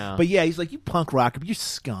 Okay. Yeah. But yeah, he's like, you punk rocker, but you're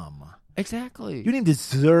scum. exactly. You didn't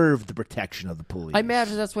deserve the protection of the police. I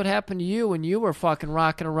imagine that's what happened to you when you were fucking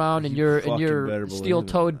rocking around in your fucking better believe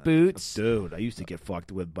steel-toed it. boots. Dude, I used to get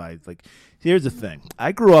fucked with by, like, here's the thing.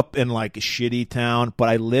 I grew up in, like, a shitty town, but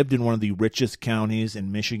I lived in one of the richest counties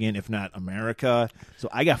in Michigan, if not America. So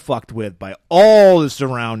I got fucked with by all the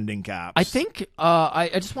surrounding cops. I think I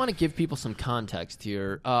just want to give people some context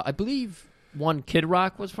here. I believe Kid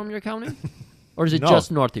Rock was from your county, or is it No.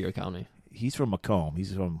 just north of your county? He's from Macomb.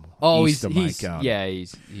 He's from he's east of my county. yeah,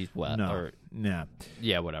 he's wet. No. Or, Nah.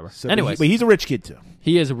 yeah, whatever. So, Anyways, but he's a rich kid, too.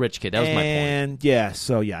 he is a rich kid. That was my point. And yeah,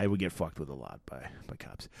 so yeah, I would get fucked with a lot by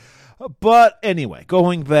cops. But anyway,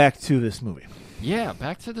 going back to this movie. Yeah,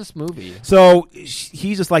 back to this movie. So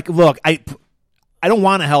he's just like, look, I don't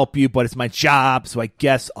want to help you, but it's my job, so I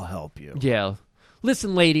guess I'll help you. Yeah.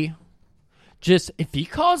 Listen, lady. Just, if he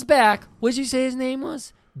calls back, what did you say his name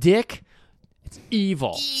was? Dick? It's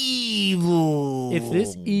evil. Evil. If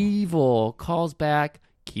this evil calls back,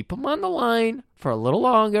 keep him on the line for a little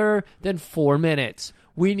longer than 4 minutes.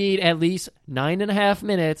 We need at least 9.5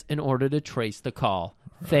 minutes in order to trace the call.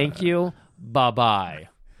 Thank you. Bye-bye.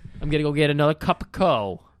 I'm going to go get another cup of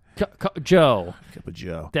Joe. Cup of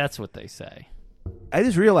Joe. That's what they say. I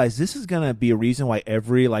just realized this is going to be a reason why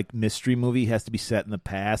every like mystery movie has to be set in the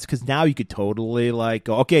past, because now you could totally like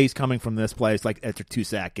go, okay, he's coming from this place, like after 2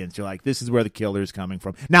 seconds you're like, this is where the killer's coming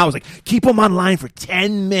from. Now it's like, keep him online for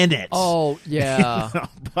 10 minutes. Oh, yeah.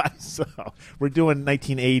 But so we're doing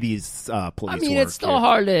 1980s police I mean, work it's still here.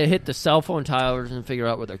 hard to hit the cell phone towers and figure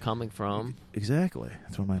out where they're coming from. Exactly.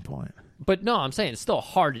 That's my point. But no, I'm saying it's still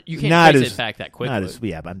hard. You can't Not trace as- it back that quickly. Not as,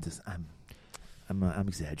 yeah, but I'm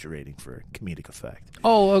exaggerating for comedic effect.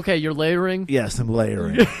 Oh, okay. You're layering? Yes, I'm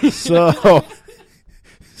layering. So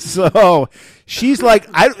So she's like,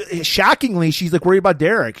 shockingly, she's like worried about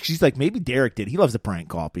Derek. She's like, maybe Derek did. He loves to prank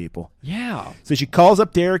call people. Yeah. So she calls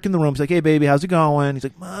up Derek in the room. She's like, hey, baby, how's it going? He's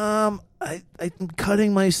like, Mom, I'm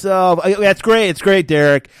cutting myself. That's great. It's great,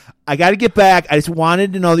 Derek. I got to get back. I just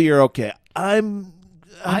wanted to know that you're okay. I'm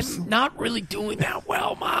not really doing that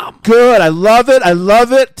well, Mom. good. I love it. I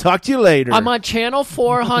love it. Talk to you later. I'm on Channel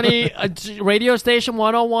 4, honey, radio station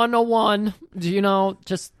 101.01.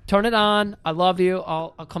 Just turn it on. I love you.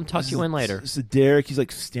 I'll come tuck you in later. So Derek, he's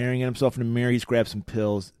like staring at himself in the mirror. He's grabbed some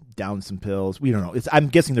pills, down some pills. We don't know. I'm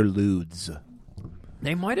guessing they're Ludes.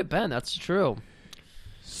 They might have been. That's true.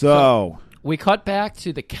 So we cut back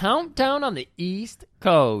to the countdown on the East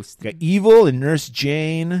Coast. got Evil and Nurse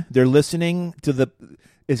Jane. They're listening to the.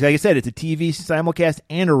 It's like I said, it's a TV simulcast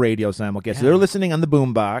and a radio simulcast. So they're listening on the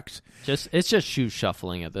boombox. It's just shoe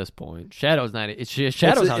shuffling at this point. Shadow's not.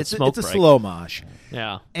 Shadow's on smoke It's a break. slow mosh.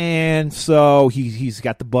 Yeah. And so he's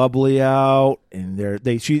got the bubbly out, and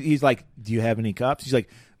he's like, "Do you have any cups?" He's like,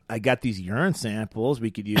 "I got these urine samples we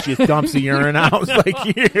could use." She just dumps the urine out. It's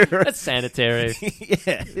like, here. That's sanitary.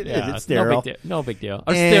 Yeah, it is. It's sterile. No big deal.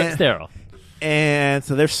 Or And- sterile. And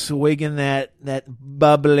so they're swigging that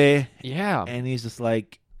bubbly, Yeah. and he's just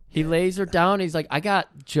like, He lays her down. He's like, I got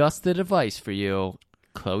just the device for you.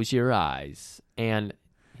 Close your eyes. And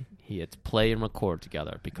he hits play and record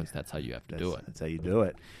together because that's how you have to do it. That's how you do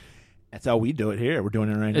it. That's how we do it here. We're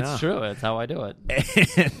doing it right now. It's true. That's how I do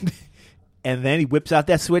it. And then he whips out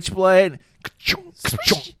that switchblade,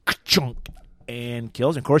 and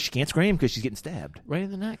kills her. Of course, she can't scream because she's getting stabbed. Right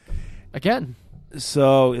in the neck. Again.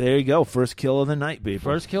 So there you go. First kill of the night, people.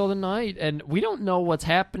 First kill of the night. And we don't know what's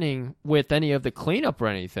happening with any of the cleanup or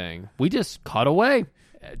anything. We just cut away.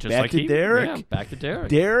 Just Back like to Derek? Yeah, back to Derek.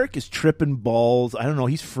 Derek is tripping balls. I don't know.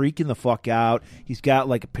 He's freaking the fuck out. He's got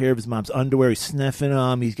like a pair of his mom's underwear. He's sniffing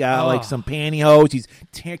them. He's got like some pantyhose. He's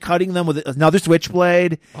cutting them with another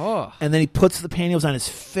switchblade. Oh. And then he puts the pantyhose on his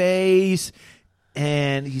face.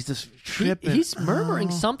 And he's just tripping. He's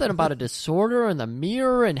murmuring something about a disorder in the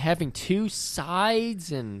mirror and having two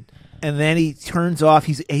sides and then he turns off.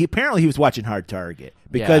 Apparently he was watching Hard Target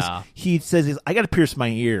because Yeah. he says, I got to pierce my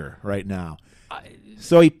ear right now.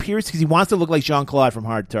 So he pierced because he wants to look like Jean-Claude from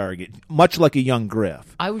Hard Target, much like a young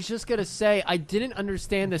Griff. I was just going to say, I didn't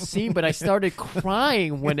understand the scene, but I started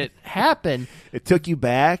crying when it happened. It took you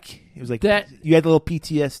back. It was like That- you had a little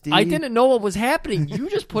PTSD. I didn't know what was happening. You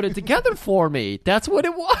just put it together for me. That's what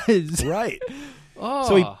it was. Right. Oh.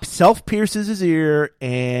 So he self-pierces his ear,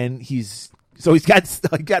 and he's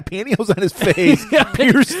got pantyhose on his face,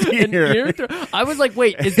 pierced An ear. ear I was like,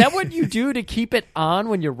 wait, is that what you do to keep it on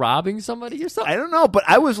when you're robbing somebody or something? I don't know, but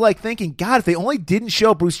I was like thinking, God, if they only didn't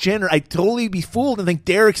show Bruce Jenner, I'd totally be fooled and think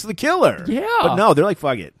Derek's the killer. Yeah. But no, they're like,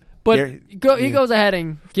 fuck it. But Derek- he goes ahead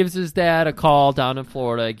and gives his dad a call down in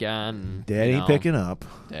Florida again. Dad You ain't know, picking up.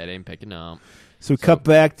 Dad ain't picking up. So we cut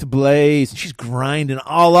back to Blaze, and she's grinding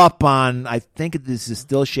all up on, I think this is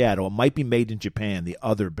still Shadow. It might be Made in Japan, the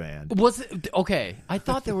other band. Was it okay? I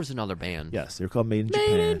thought there was another band. Yes, they're called Made in Made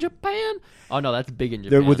Japan. in Japan. Oh no, that's big in They're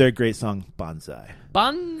Japan. with their great song, Bonsai.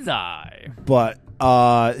 Banzai. But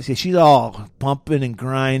she's all pumping and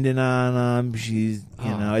grinding on them. She's,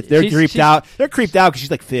 they're She's- creeped she's- out. They're creeped out because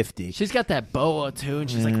she's like 50. She's got that boa too, and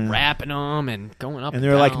she's like rapping them and going up. And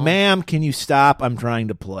they're like, down. ma'am, can you stop? I'm trying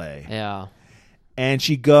to play. Yeah. And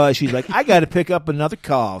she's like, I got to pick up another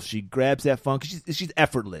call. She grabs that phone because she's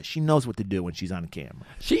effortless. She knows what to do when she's on camera.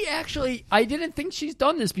 She actually, I didn't think she's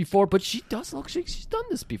done this before, but she does look like she's done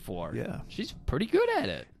this before. Yeah. She's pretty good at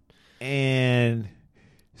it. And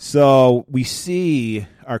so we see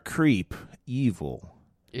our creep, Evil.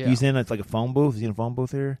 Yeah. He's in, it's like a phone booth. Is he in a phone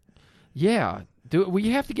booth here? Yeah. We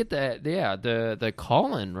have to get the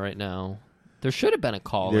call in right now. There should have been a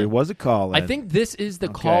call There in. was a call in. I think this is the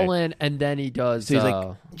Okay. call in, and then he does. So he's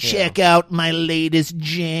like, check out my latest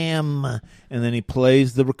jam. And then he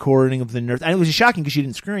plays the recording of the nurse. And it was shocking because she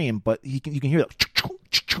didn't scream, but you can hear the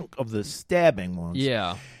chunk of the stabbing ones.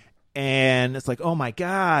 Yeah. And it's like, oh my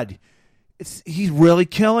God, he's really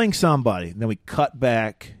killing somebody. And then we cut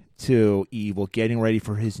back to Evil getting ready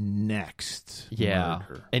for his next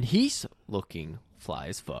murder. And he's looking fly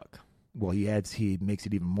as fuck. Well, he makes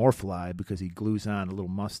it even more fly because he glues on a little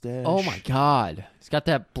mustache. Oh my God. He's got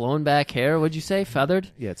that blown back hair. What'd you say? Feathered?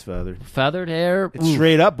 Yeah, it's feathered. Feathered hair. It's Ooh.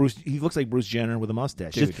 straight up Bruce. He looks like Bruce Jenner with a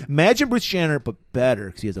mustache. Dude. Just imagine Bruce Jenner, but better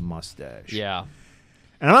because he has a mustache. Yeah.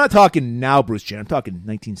 And I'm not talking now Bruce Jenner. I'm talking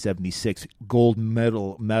 1976 gold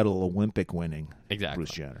medal Olympic winning Exactly.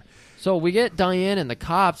 Bruce Jenner. So we get Diane and the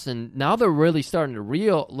cops, and now they're really starting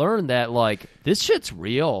to learn that, like, this shit's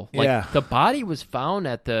real. Like, Yeah. the body was found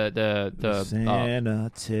at the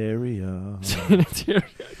Sanitarium. sanitarium.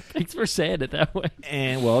 Thanks for saying it that way.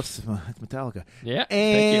 And well, it's Metallica. Yeah,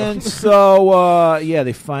 And thank you. so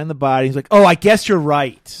they find the body. He's like, "Oh, I guess you're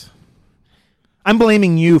right. I'm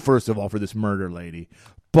blaming you first of all for this murder, lady.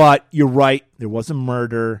 But you're right. There was a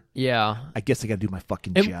murder. Yeah. I guess I got to do my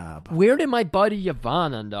fucking And job." where did my buddy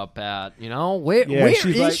Yvonne end up at? You know, where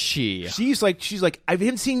she's is like- she? She's like, "I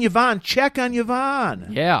haven't seen Yvonne. Check on Yvonne."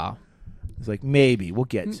 Yeah. He's like, "Maybe we'll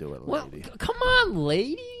get to it, Well, lady." come on,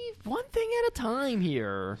 lady. One thing at a time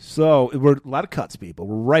here. So we're a lot of cuts, people.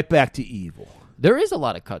 We're right back to evil. There is a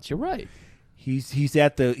lot of cuts. You're right. He's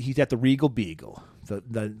at the Regal Beagle,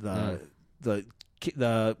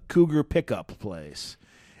 the Cougar pickup place,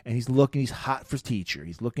 and he's looking. He's hot for teacher.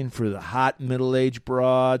 He's looking for the hot middle-aged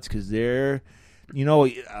broads because they're,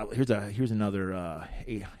 here's another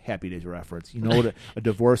Happy Days reference. You know what a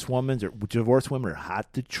divorced women are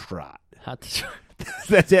hot to trot. Hot to-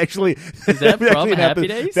 That's actually Is that from actually an Happy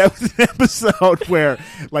Days? That was an episode where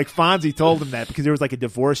like Fonzie told him that because there was like a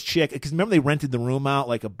divorced chick. Because remember they rented the room out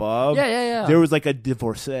like above. Yeah. There was like a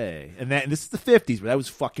divorcee, and this is the 50s, but that was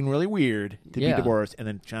fucking really weird to be Yeah. divorced. And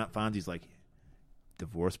then Fonzie's like,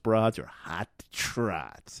 "Divorced broads are hot to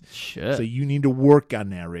trot, Shit. so you need to work on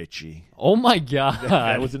that, Richie." Oh my god.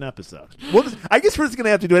 That was an episode. Well, I guess we're just gonna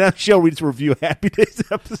have to do an show. We just review Happy Days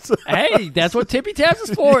episode. Hey, that's what Tippy Taps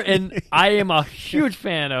is for, and I am a huge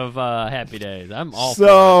fan of Happy Days. I'm all for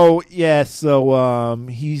So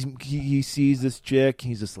he sees this chick.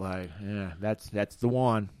 He's just like, "Yeah, that's the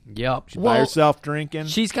one." it. Yep. She's by herself drinking.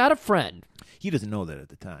 She's got a friend. He doesn't know that at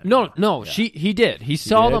the time. No, Yeah. he did. He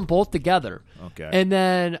saw did? them both together. Okay. And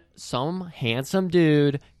then some handsome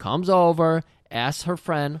dude comes over, asks her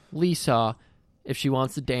friend Lisa if she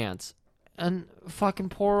wants to dance. And fucking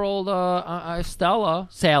poor old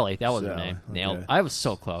Sally, that was her Sally, name. okay. Nailed. I was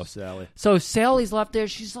so close. Sally. So Sally's left there.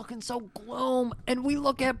 She's looking so gloom. And we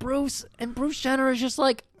look at Bruce, and Bruce Jenner is just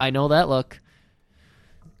like, I know that look.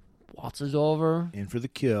 Waltzes over, In for the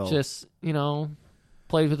kill. just,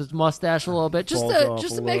 plays with his mustache a little bit, just Falls to off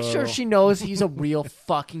just a to make sure little. she knows he's a real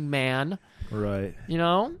fucking man. Right.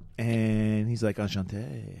 And he's like,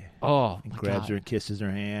 "Enchanté." Oh, And my grabs God. her and kisses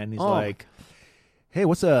her hand. He's Oh. like, "Hey,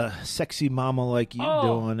 what's a sexy mama like you Oh.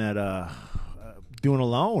 doing at doing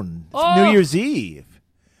alone? It's Oh. New Year's Eve."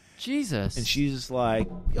 Jesus. And she's just like,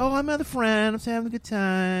 "Oh, I'm with a friend. I'm just having a good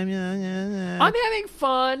time. Yeah. I'm having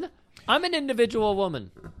fun. I'm an individual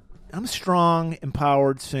woman. I'm a strong,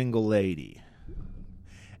 empowered, single lady."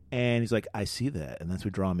 And he's like, "I see that, and that's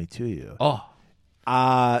what drew me to you." Oh,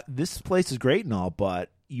 This place is great and all, but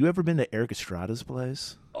you ever been to Eric Estrada's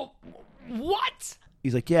place? what?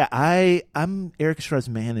 He's like, "Yeah, I'm Eric Estrada's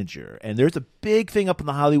manager, and there's a big thing up in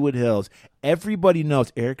the Hollywood Hills. Everybody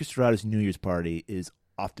knows Eric Estrada's New Year's party is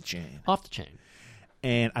off the chain, Off the chain.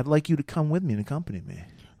 and I'd like you to come with me and accompany me."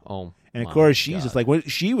 Oh, And of my course, she's God. just like,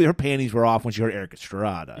 her panties were off when she heard Eric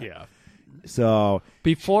Estrada. Yeah. So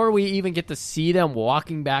Before we even get to see them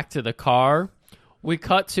walking back to the car, we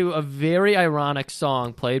cut to a very ironic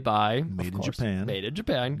song played by Made of in course, Japan. Made in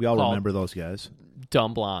Japan. we all called remember those guys.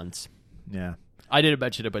 Dumb Blondes. Yeah. I didn't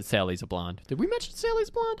mention it, but Sally's a blonde. Did we mention Sally's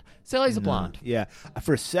blonde? Sally's a blonde. Yeah.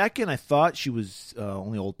 For a second, I thought she was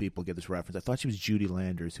only old people get this reference. I thought she was Judy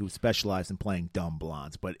Landers, who specialized in playing dumb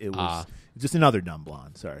blondes, but it was just another dumb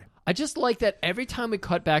blonde. Sorry. I just like that every time we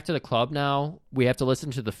cut back to the club now, we have to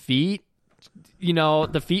listen to the feet.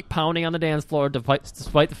 The feet pounding on the dance floor,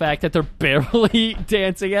 despite the fact that they're barely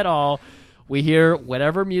dancing at all. We hear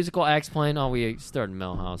whatever musical acts playing. Oh, we started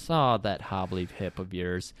Millhouse. Oh, that hobbly hip of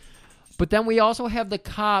yours. But then we also have the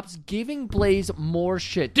cops giving Blaze more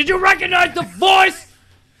shit. Did you recognize the voice?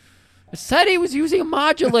 I said he was using a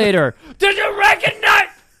modulator. Did you recognize?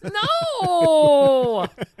 No.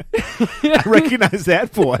 I recognize that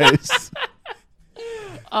voice.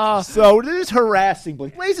 So this is harassing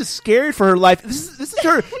Blaze. Blaze is scared for her life. This is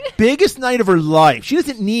her biggest night of her life. She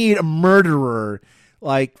doesn't need a murderer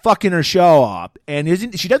like fucking her show up, and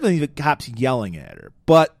she doesn't need the cops yelling at her.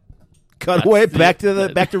 But cut away back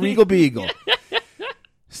to Regal Beagle.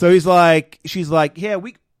 So she's like, "Yeah,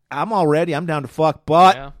 I'm all ready. I'm down to fuck,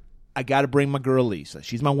 but Yeah. I got to bring my girl Lisa.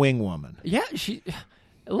 She's my wing woman." Yeah,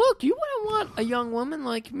 look, you wouldn't want a young woman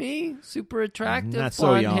like me, super attractive, Not so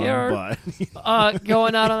blonde young, hair, but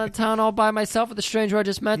going out on the town all by myself with a stranger I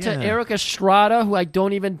just met, Yeah. to Eric Estrada, who I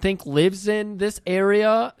don't even think lives in this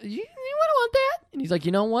area. You wouldn't want that. And he's like,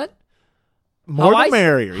 you know what? more How the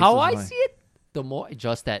merrier. How I He's see it, the more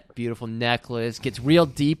just that beautiful necklace gets real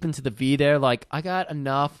deep into the V there. Like, I got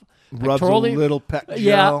enough. rubs a petroleum- little pet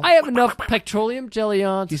Yeah, gel. I have enough petroleum jelly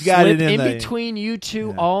on to He's got slip it in in the- between you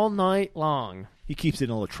two all night long. He keeps it in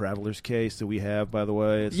a little traveler's case that we have, by the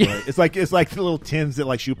way. It's Yeah. like it's like the little tins that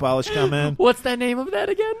like shoe polish come in. What's that name of that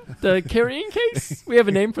again? The carrying case? We have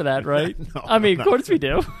a name for that, right? No, I mean, no. of course we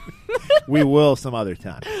do. We will some other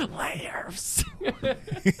time. Layers.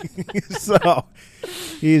 So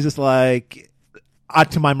he's just like,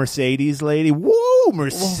 to my Mercedes lady. Whoa,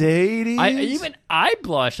 Mercedes. I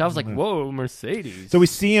blushed. I was like, whoa, Mercedes. So we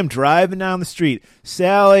see him driving down the street.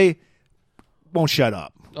 Sally won't shut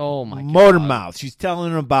up. Oh my Motor God. mouth. She's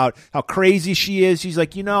telling him about how crazy she is. She's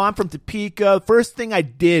like, I'm from Topeka. First thing I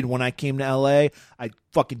did when I came to L.A., I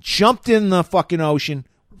fucking jumped in the fucking ocean,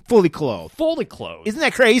 fully clothed. Fully clothed. Isn't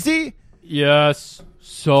that crazy? Yes.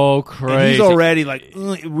 So crazy. And he's already like,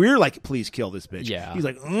 we're like, please kill this bitch. Yeah. He's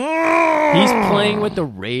like, He's playing with the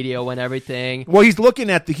radio and everything. Well, he's looking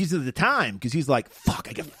at he's at the time because he's like, fuck,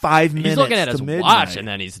 I got 5 minutes. He's looking at to his midnight. watch, and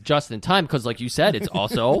then he's just in time because, like you said, it's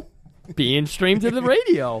also being streamed to the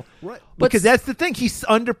radio. Right. But Because that's the thing. He's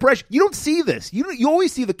under pressure. You don't see this. You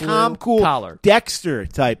always see the calm, cool collar. Dexter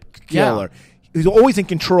type killer. Yeah. He's always in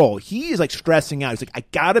control. He is like stressing out. He's like, I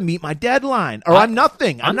gotta meet my deadline, or I'm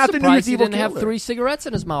nothing. I'm not the new surprised he evil didn't have killer. 3 cigarettes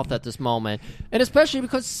in his mouth at this moment, and especially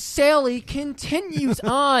because Sally continues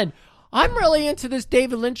on. I'm really into this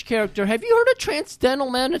David Lynch character. Have you heard of transcendental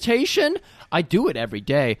meditation? I do it every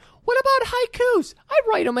day. What about haikus? I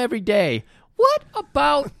write them every day. What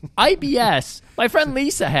about IBS? My friend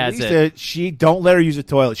Lisa has it. She don't let her use a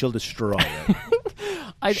toilet. She'll destroy it.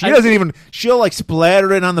 I She doesn't even. She'll like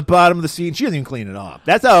splatter it on the bottom of the seat. She doesn't even clean it up.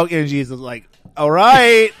 That's how. And she's like, all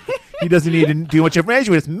right. He doesn't need to do much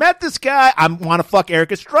information. We just met this guy. I want to fuck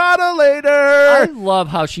Eric Estrada later. I love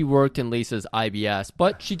how she worked in Lisa's IBS,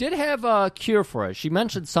 but she did have a cure for it. She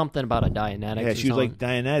mentioned something about a Dianetics. Yeah, or she was like something.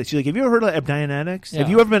 Dianetics. She's like, have you ever heard of Dianetics? Yeah. Have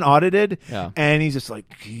you ever been audited? Yeah. And he's just like,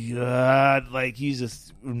 God, like he's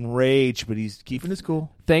just enraged, but he's keeping his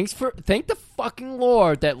cool. Thank the fucking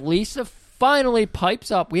Lord that Lisa finally pipes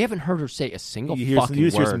up. We haven't heard her say a single You fucking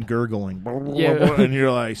just hear some word. gurgling, Yeah. and you're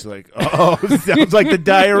like, oh, sounds like the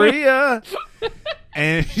diarrhea.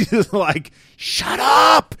 And she's just like, shut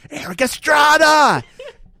up, Eric Estrada.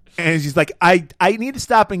 And she's like, I need to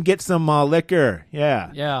stop and get some liquor.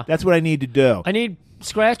 Yeah, that's what I need to do. I need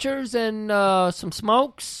scratchers and some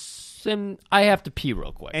smokes, and I have to pee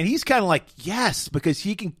real quick. And he's kind of like, yes, because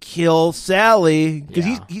he can kill Sally. Because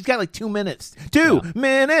Yeah. he's got like 2 minutes. 2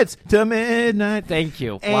 minutes to midnight. Thank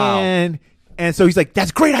you. Wow. And so he's like, that's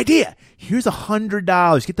a great idea. Here's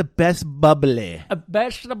 $100. Get the best bubbly. A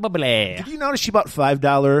vegetable. Did you notice she bought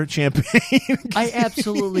 $5 champagne? I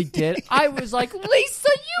absolutely did. I was like, Lisa,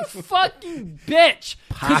 you fucking bitch.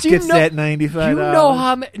 'Cause Pockets that $95. You know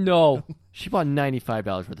how many. No. She bought $95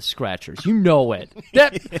 worth of scratchers. You know it.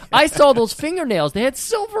 I saw those fingernails. They had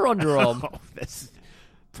silver under them. Oh, that's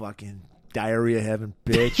fucking diarrhea heaven,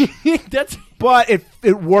 bitch. That's But it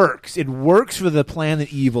works. It works for the plan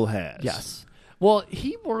that evil has. yes. Well,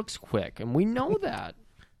 he works quick, and we know that.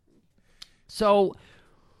 So,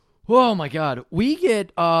 oh my God, we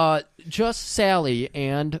get just Sally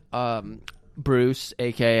and Bruce,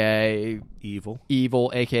 aka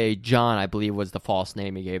Evil. aka John, I believe was the false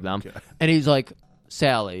name he gave them, and he's like,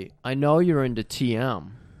 Sally, I know you're into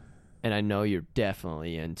TM, and I know you're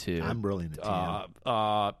definitely into. I'm really into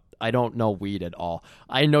TM. I don't know weed at all.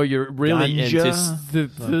 I know you're really Ganja? into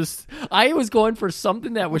this. I was going for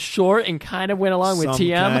something that was short and kind of went along with Some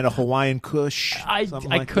TM. kind of Hawaiian Kush. I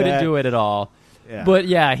like couldn't that. do it at all. Yeah. But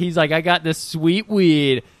yeah, he's like, I got this sweet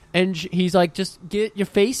weed. And he's like, just get your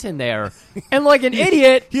face in there. And like an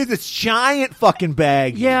idiot. He has this giant fucking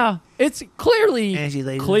bag. Yeah, it's clearly And she's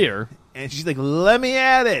like, clear. And she's like, let me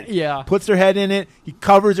at it. Yeah. Puts her head in it. He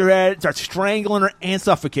covers her head, starts strangling her and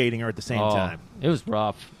suffocating her at the same Oh, time. it was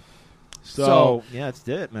rough. So yeah, that's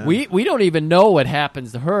it, man. We don't even know what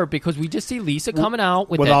happens to her because we just see Lisa coming out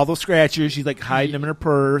with that, all those scratches. She's like hiding them in her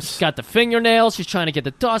purse. she's got the fingernails. She's trying to get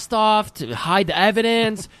the dust off to hide the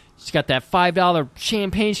evidence. She's got that $5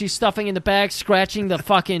 champagne she's stuffing in the bag, scratching the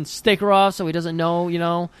fucking sticker off so he doesn't know, you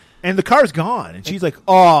know. And the car's gone. And she's like,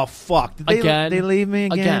 oh, fuck. Did Again. they leave me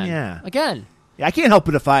again? Yeah. Again. I can't help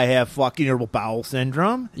it if I have fucking irritable bowel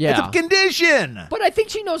syndrome. Yeah. It's a condition. But I think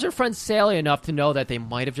she knows her friend Sally enough to know that they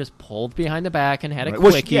might have just pulled behind the back and had a Right.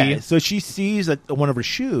 Well, quickie. so she sees one of her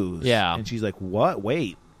shoes. Yeah. And she's like, what?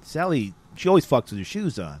 Wait. Sally, she always fucks with her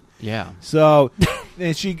shoes on. Yeah. So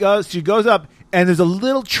and she goes up, and there's a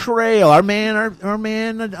little trail. Our man,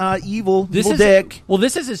 evil dick. Well,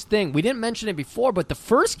 this is his thing. We didn't mention it before, but the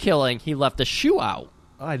first killing, he left a shoe out.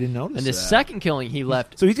 Oh, I didn't notice And the that. second killing, he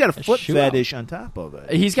left So he's got a foot shoe fetish on top of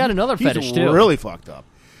it. He's got another fetish, He's too. really fucked up.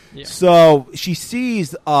 Yeah. So she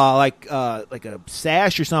sees like a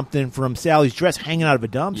sash or something from Sally's dress hanging out of a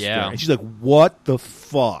dumpster, Yeah. and she's like, "What the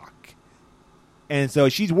fuck?" And so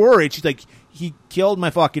she's worried. She's like, "He killed my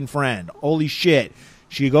fucking friend. Holy shit!"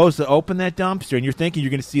 She goes to open that dumpster, and you're thinking you're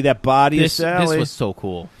going to see that body This of Sally. was so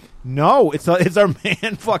cool. No, it's our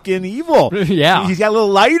man, fucking Evil. Yeah. He's got a little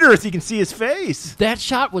lighter so you can see his face. That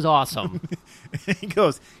shot was awesome. He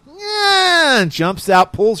goes, yeah, and jumps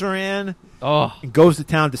out, pulls her in, Oh, and goes to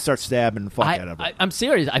town to start stabbing the fuck out of her. I'm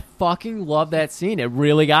serious. I fucking love that scene. It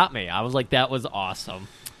really got me. I was like, that was awesome.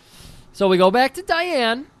 So we go back to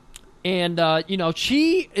Diane, and,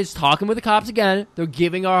 she is talking with the cops again. They're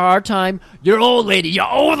giving her a hard time. You're old, lady. You're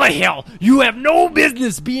over the hill. You have no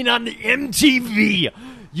business being on the MTV.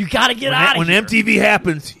 You got to get out of When here. MTV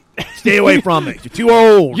happens, stay away from it. You're too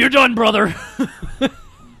old. You're done, brother.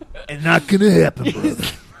 It's not going to happen,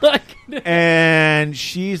 brother. And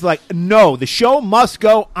she's like, no, the show must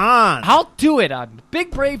go on. I'll do it. I'm a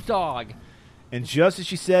big, brave dog. And just as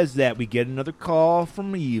she says that, we get another call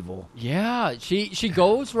from Evil. Yeah, she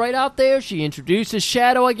goes right out there. She introduces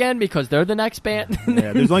Shadow again because they're the next band.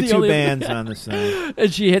 Yeah, there's only The two bands on this thing.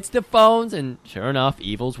 And she hits the phones, and sure enough,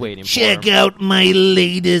 Evil's waiting Check for her. out my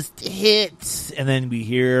latest hits. And then we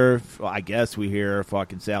hear, I guess we hear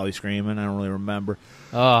fucking Sally screaming. I don't really remember.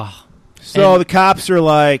 Oh, So And- the cops are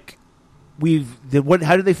like,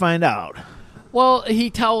 how did they find out? well, he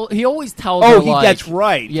always tells her, like, That's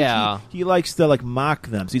right. Yeah. He likes to like mock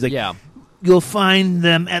them. So he's like, yeah. you'll find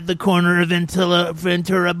them at the corner of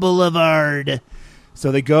Ventura Boulevard.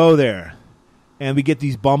 So they go there. And we get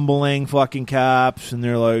these bumbling fucking cops, and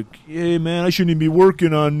they're like, hey, man, I shouldn't even be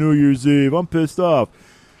working on New Year's Eve. I'm pissed off.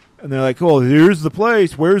 And they're like, oh, here's the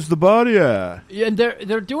place. Where's the body at? Yeah, and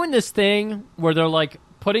they're doing this thing where they're like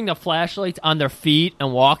putting the flashlights on their feet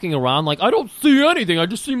and walking around like, I don't see anything. I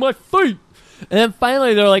just see my feet. And then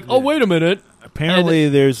finally they're like, oh, wait a minute. Apparently,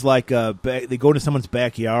 there's like they go to someone's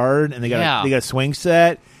backyard, and they got a swing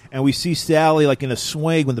set. And we see Sally like in a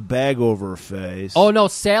swing with the bag over her face. Oh, no,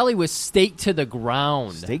 Sally was staked to the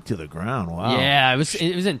ground. Stake to the ground. Wow. Yeah, it was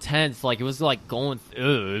intense. Like, it was like going,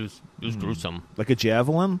 it was gruesome. Like a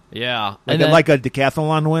javelin? Yeah. Like a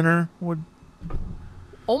decathlon winner would.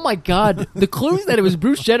 Oh my God, the clues that it was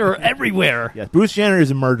Bruce Jenner are everywhere. Yeah, Bruce Jenner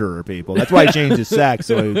is a murderer, people. That's why he changed his sex,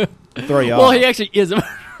 so he would throw you Well, off. he actually is a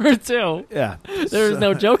murderer, too. Yeah. There's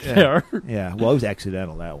no joke there. Yeah, well, it was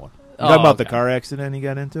accidental, that one. You Oh, talking about the okay. car accident he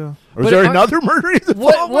got into? Or But was there are- another murder he was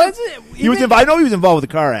What involved was with? it? He was I know he was involved with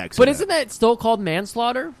the car accident. But isn't that still called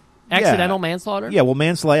manslaughter? Accidental manslaughter? Yeah, well,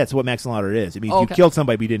 manslaughter, that's what manslaughter is. It means Okay. you killed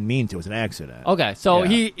somebody but you didn't mean to. It was an accident. Okay, so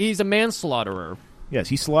Yeah. he's a manslaughterer. Yes,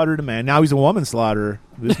 he slaughtered a man. Now he's a woman slaughterer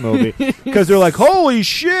in this movie. Because they're like, holy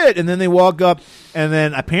shit! And then they walk up, and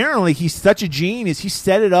then apparently he's such a genius. He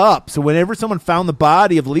set it up. So whenever someone found the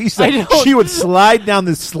body of I Lisa, know. she would slide down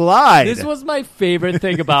the slide. This was my favorite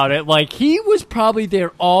thing about it. Like, he was probably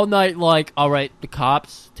there all night like, all right, the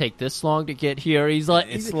cops take this long to get here. He's like...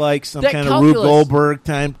 It's like some that kind of Rube calculus- Goldberg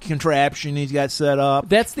time contraption he's got set up.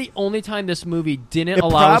 That's the only time this movie didn't It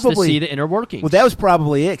allow us to probably- see the inner workings. Well, that was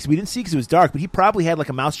probably it, because we didn't see because it was dark, but he probably had like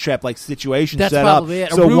a mousetrap like situation That's set probably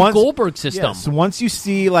up. it. A Rube Goldberg system. Yeah, so once you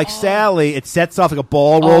see like Sally, it sets off like a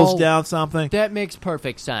ball rolls down something. That makes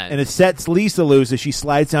perfect sense. And it sets Lisa loose as she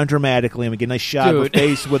slides down dramatically, and we get a nice shot of her Dude.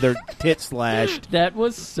 face with her tit slashed. That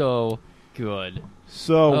was so good.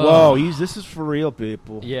 So, Oh. whoa, this is for real,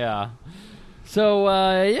 people. Yeah. So,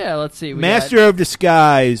 let's see. We Master of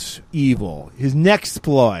Disguise, Evil. His next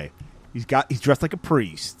ploy. He's dressed like a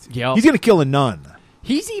priest. Yep. He's going to kill a nun.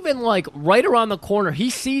 He's even, like, right around the corner. He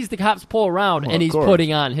sees the cops pull around, Well, and of he's course.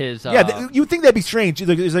 putting on his... Yeah, you would think that'd be strange.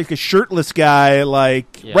 There's like a shirtless guy,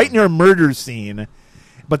 like, Yeah. right near a murder scene.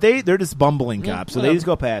 But they're just bumbling Yeah, cops, so they whatever. just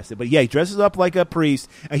go past it. But yeah, he dresses up like a priest,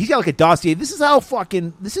 and he's got like a dossier. This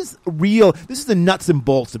is real. This is the nuts and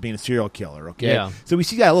bolts of being a serial killer, okay? Yeah. So we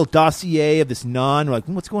see got a little dossier of this nun. We're like,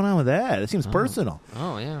 what's going on with that? It seems personal.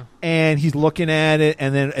 Oh, yeah. And he's looking at it,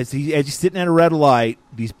 and then as he's sitting at a red light,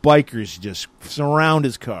 these bikers just surround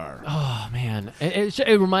his car. Oh, man. It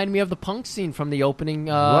reminded me of the punk scene from the opening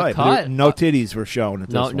right. But cut. no titties were shown at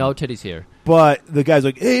this No one. titties here. But the guy's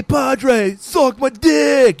like, "Hey, Padre, suck my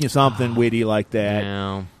dick," something witty like that.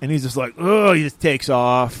 Yeah. And he's just like, "Oh," he just takes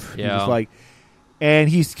off. He's Yeah. just like, and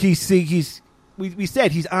we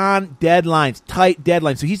said he's on deadlines, tight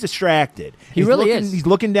deadlines, so he's distracted. He He's really looking- is. He's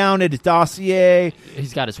looking down at his dossier.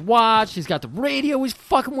 He's got his watch. He's got the radio he's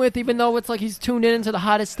fucking with, even though it's like he's tuned in into the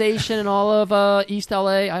hottest station in all of East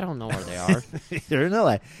L.A. I don't know where they are. They're in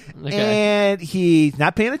LA, Okay. and he's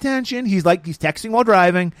not paying attention. He's texting while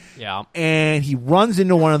driving, Yeah. and he runs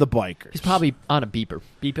into one of the bikers. He's probably on a beeper,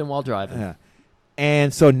 beeping while driving. Yeah.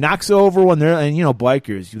 And so knocks over when they're, and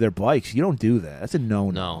bikers, their bikes. You don't do that. That's a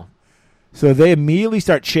no-no. No. So they immediately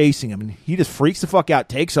start chasing him, and he just freaks the fuck out,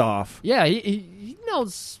 takes off. Yeah, he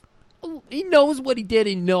knows. He knows what he did.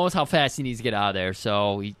 He knows how fast he needs to get out of there.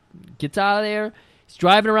 So he gets out of there. He's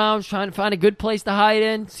driving around, trying to find a good place to hide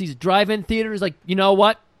in. Sees a drive-in theater. He's like, you know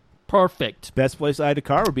what? Perfect. Best place to hide a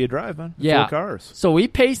car would be a drive-in. Yeah. 4 cars. So he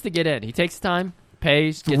pays to get in. He takes time,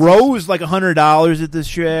 pays, gets Throws like $100 at this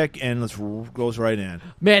chick, and goes right in.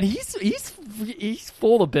 Man, he's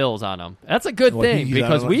full of bills on him. That's a good thing he's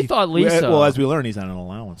because on- we he- thought Lisa. Well, as we learn, he's on an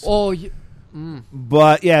allowance. Oh,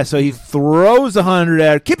 But yeah, so he throws 100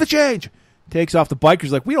 at her. Keep the change. Takes off. The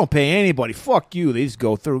bikers like, we don't pay anybody. Fuck you. They just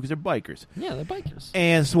go through because they're bikers. yeah, they're bikers.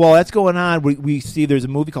 And so while that's going on, we see there's a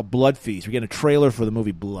movie called Blood Feast. We're getting a trailer for the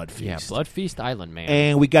movie Blood Feast. Yeah, Blood Feast Island, man.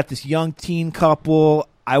 And we got this young teen couple.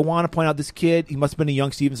 I want to point out this kid. He must have been a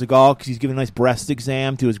young Steven Seagal because he's giving a nice breast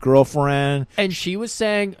exam to his girlfriend. And she was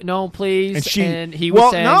saying, no, please. And he well,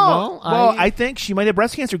 was saying, no. well, I think she might have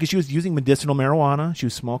breast cancer because she was using medicinal marijuana. She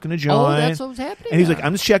was smoking a joint. Oh, that's what was happening. And he's like,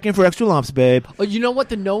 I'm just checking for extra lumps, babe. Oh, you know what?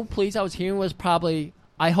 The no, please I was hearing was probably,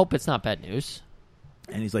 I hope it's not bad news.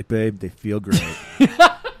 And he's like, babe, they feel great.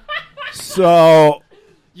 So...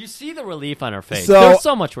 You see the relief on her face. So, There's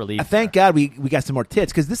so much relief. Thank God we got some more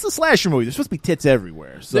tits because this is a slasher movie. There's supposed to be tits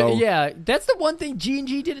everywhere. So yeah, that's the one thing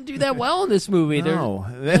G&G didn't do that well in this movie. no,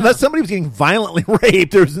 unless somebody was getting violently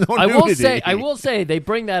raped, there's no nudity. I will say they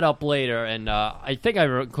bring that up later, and I think I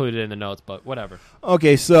included it in the notes, but whatever.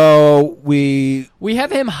 Okay, so we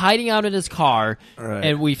have him hiding out in his car, Right.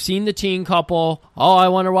 and we've seen the teen couple. Oh, I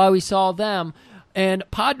wonder why we saw them. And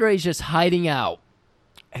Padre's just hiding out,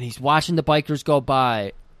 and he's watching the bikers go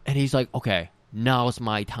by. And he's like, okay, now's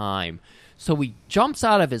my time. So he jumps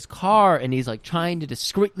out of his car, and he's like trying to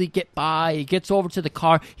discreetly get by. He gets over to the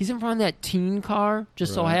car. He's in front of that teen car,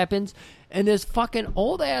 just so happens. And this fucking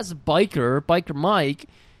old-ass biker Mike,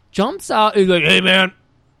 jumps out. And he's like, hey, man,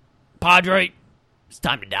 Padre, it's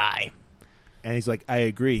time to die. and he's like, I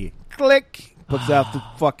agree. Click. Puts out the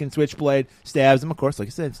fucking switchblade, stabs him. Of course, like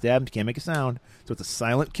I said, stab him. Can't make a sound, so it's a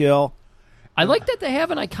silent kill. I like that they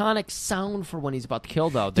have an iconic sound for when he's about to kill,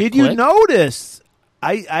 though. The Did click. you notice?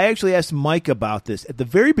 I actually asked Mike about this at the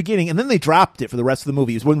very beginning, and then they dropped it for the rest of the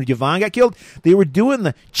movie. It was when Yvonne got killed. They were doing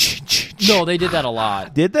the No, they did that a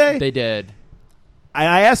lot. Did they? They did.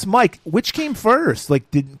 I asked Mike which came first, like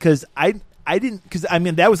because I didn't because I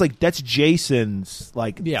mean that was like that's Jason's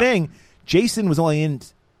Yeah. thing. Jason was only in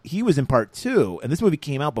he was in part 2, and this movie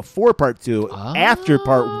came out before part 2, after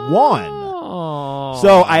part 1. Oh.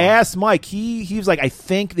 So I asked Mike. He was like, I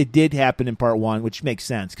think it did happen in part 1, which makes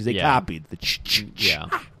sense because they Yeah. copied the Yeah.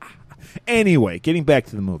 Anyway, getting back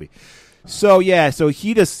to the movie. So yeah, so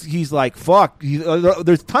he's like, fuck.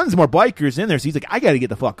 There's tons more bikers in there. So he's like, I got to get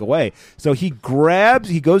the fuck away. So he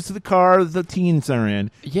goes to the car the teens are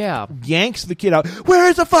in, Yeah. yanks the kid out.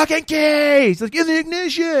 Where's the fucking key? He's like, in the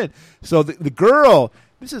ignition. So the girl,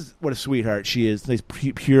 this is what a sweetheart she is. This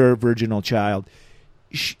pure virginal child.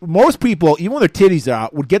 Most people, even when their titties are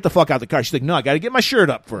out, would get the fuck out of the car. She's like, no, I got to get my shirt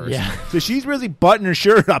up first. Yeah. So she's really buttoning her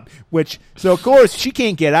shirt up, so of course she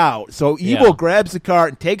can't get out. So Evil Yeah. grabs the car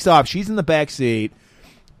and takes off. She's in the back seat,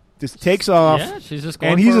 just takes off. Yeah, she's just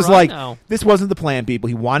going and he's for a just ride like, now. this wasn't the plan, people.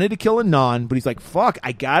 He wanted to kill a nun, but he's like, fuck,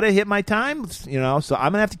 I got to hit my time, so I'm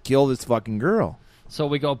going to have to kill this fucking girl. So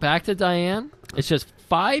we go back to Diane. It's just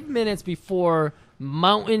 5 minutes before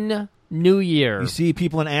Mountain New Year. You see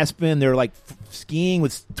people in Aspen, they're like skiing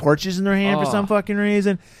with torches in their hand for Oh. some fucking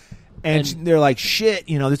reason. And And- they're like, shit,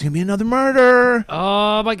 there's going to be another murder.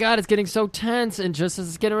 Oh my god, it's getting so tense, and just as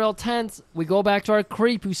it's getting real tense, we go back to our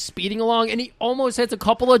creep who's speeding along, and he almost hits a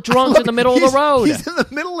couple of drunks in the middle of the road. He's in the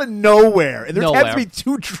middle of nowhere. And there has Nowhere. to be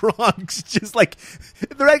 2 drunks, just like,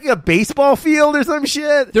 they're like a baseball field or some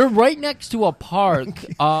shit. They're right next to a park.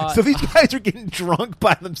 So these guys are getting drunk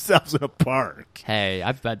by themselves in a park. Hey,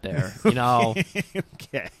 I've been there.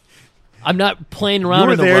 Okay. I'm not playing around You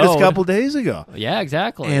were in the there road. just a couple days ago. Yeah,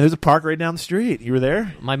 exactly. And there's a park right down the street. You were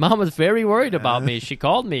there? My mom was very worried about me. She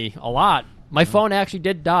called me a lot. My phone actually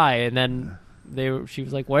did die, and then she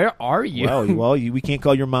was like, "Where are you?" Well, we can't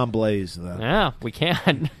call your mom Blaze, though. Yeah, we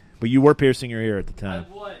can. But you were piercing your ear at the time.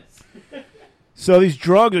 So these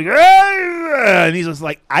drugs, are like, "Ah!" And he's just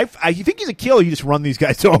like, you think he's a killer? You just run these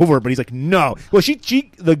guys over. But he's like, no. Well,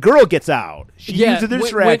 the girl gets out. She uses the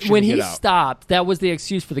distraction when to get he out. stopped, that was the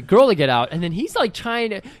excuse for the girl to get out, and then he's like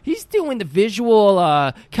he's doing the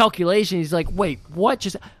visual calculation. He's like, wait, what?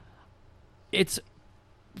 It's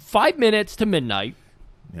 5 minutes to midnight.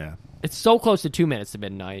 Yeah. It's so close to 2 minutes to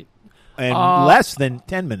midnight. And less than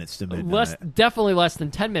 10 minutes to midnight. Definitely less than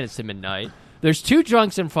 10 minutes to midnight. There's two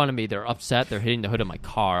drunks in front of me. They're upset. They're hitting the hood of my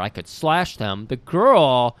car. I could slash them. The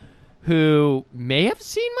girl who may have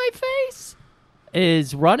seen my face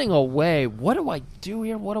is running away. What do I do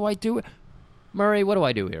here? What do I do? Murray, what do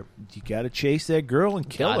I do here? You got to chase that girl and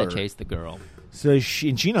kill her. Gotta chase the girl. So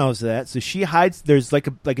she knows that. So she hides. There's like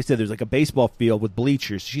I said, there's like a baseball field with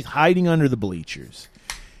bleachers. She's hiding under the bleachers.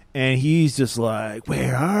 And he's just like,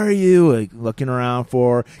 where are you? Like, looking around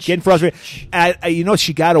for her, getting frustrated.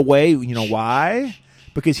 She got away. You know why?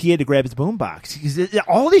 Because he had to grab his boombox.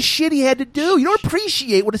 All this shit he had to do. You don't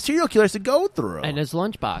appreciate what a serial killer has to go through. And his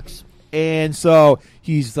lunchbox. And so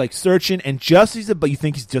he's like searching, and you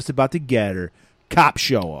think he's just about to get her. Cops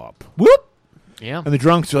show up. Whoop! Yeah. And the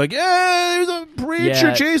drunks are like, there's a preacher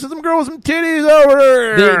Yeah. chasing some girls with some titties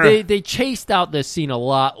over there. They chased out this scene a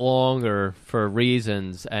lot longer for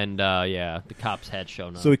reasons, and the cops had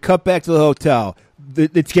shown up. So we cut back to the hotel.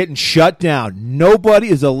 It's getting shut down. Nobody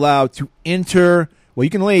is allowed to enter. Well, you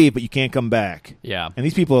can leave, but you can't come back. Yeah. And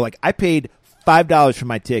these people are like, I paid $5 for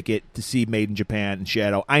my ticket to see Made in Japan and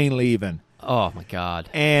Shadow. I ain't leaving. Oh, my God.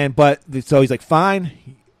 So he's like, fine,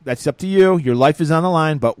 that's up to you. Your life is on the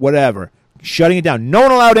line, but whatever. Shutting it down. No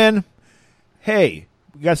one allowed in. Hey,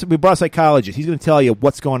 we brought a psychologist. He's going to tell you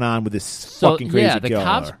what's going on with this fucking crazy the killer.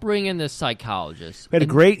 cops bring in this psychologist. He had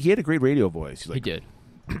a great radio voice. He's like, He did.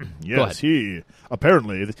 yes, he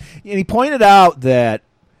apparently. And he pointed out that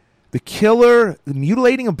the killer, the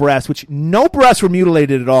mutilating of breasts, which no breasts were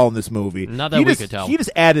mutilated at all in this movie. Not that we could tell. He just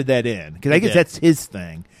added that in because I guess did. that's his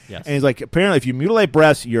thing. Yes. And he's like, apparently, if you mutilate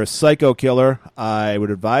breasts, you're a psycho killer. I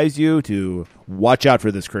would advise you to watch out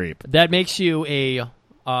for this creep. That makes you a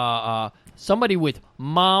somebody with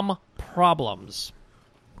mom problems.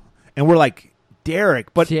 And we're like,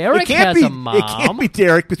 Derek, but Derek it can't has be. a mom. It can't be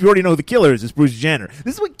Derek because we already know who the killer is. It's Bruce Jenner.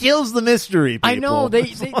 This is what kills the mystery. People. I know they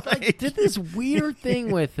It's like- did this weird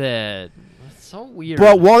thing with it. It's so weird.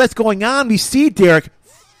 But while that's going on, we see Derek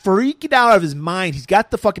freaking out of his mind. He's got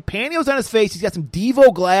the fucking pantyhose on his face. He's got some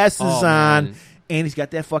Devo glasses Oh, on, man. and he's got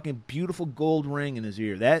that fucking beautiful gold ring in his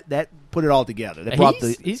ear. That put it all together. That brought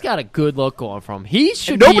he's got a good look going for him. He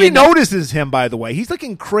should. And nobody be in the- notices him, by the way. He's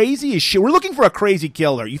looking crazy as shit. We're looking for a crazy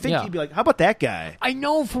killer. You think Yeah. he'd be like, how about that guy? I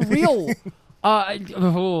know, for real. I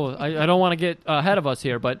don't want to get ahead of us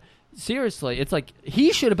here, but seriously, it's like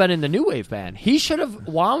he should have been in the New Wave band. He should have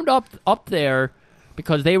wound up there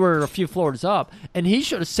because they were a few floors up, and he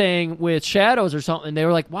should have sang with Shadows or something. They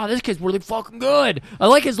were like, wow, this kid's really fucking good. I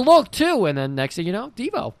like his look, too. And then next thing you know,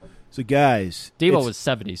 Devo. So, guys. Devo was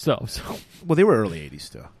 70s, so. Well, they were early 80s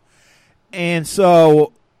still. And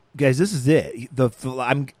so, guys, this is it.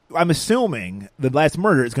 I'm assuming the last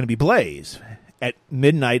murder is going to be Blaze at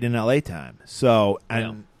midnight in LA time. So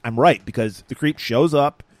I'm right because the creep shows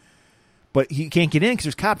up, but he can't get in because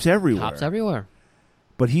there's cops everywhere. Cops everywhere.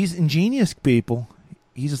 But he's ingenious, people.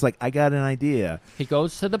 He's just like, I got an idea. He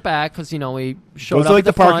goes to the back because, he showed Goes up to like at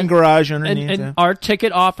the parking front, garage underneath. and our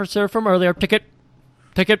ticket officer from earlier, ticket,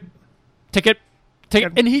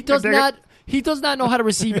 and he does not know how to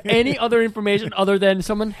receive any other information other than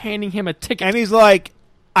someone handing him a ticket. And he's like,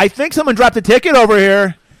 I think someone dropped a ticket over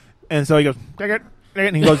here. And so he goes, ticket.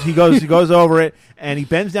 And he goes over it, and he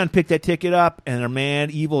bends down to pick that ticket up, and our man,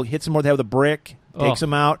 Evil, hits him over the head with a brick, takes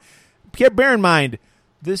him out. Bear in mind,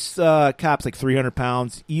 this cop's like 300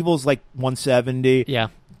 pounds. Evil's like 170. Yeah.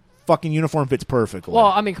 Fucking uniform fits perfectly. Well,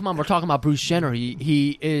 I mean, come on, we're talking about Bruce Jenner.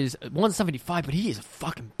 He is 175, but he is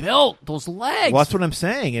fucking built. Those legs. Well, that's what I'm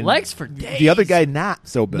saying. And legs for days. The other guy not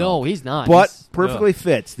so built. No, he's not. But He's- perfectly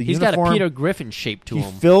fits. The He's uniform, got a Peter Griffin shape to he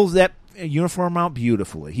him. fills that uniform out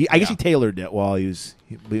beautifully. I guess Yeah. he tailored it while he was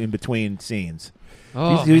in between scenes.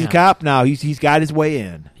 Oh, he's a man. cop now. He's got his way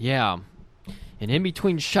in. Yeah. And in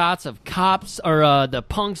between shots of cops or the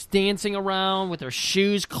punks dancing around with their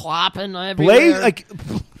shoes clopping everywhere. Blaze,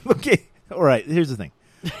 okay, all right. Here's the thing.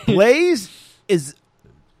 Blaze is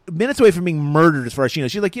minutes away from being murdered. As far as she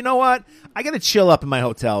knows, she's like, you know what? I got to chill up in my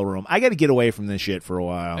hotel room. I got to get away from this shit for a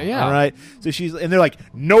while. Yeah. All right. So they're like,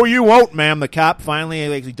 no, you won't, ma'am. The cop finally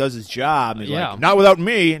actually does his job. And he's Yeah. like, not without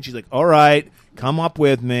me. And she's like, all right, come up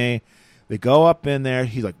with me. They go up in there.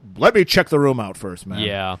 He's like, let me check the room out first, man.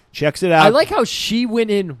 Yeah. Checks it out. I like how she went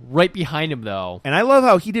in right behind him, though. And I love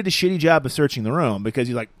how he did a shitty job of searching the room because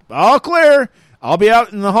he's like, all clear. I'll be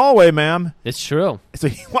out in the hallway, ma'am. It's true. So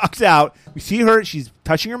he walks out. We see her. She's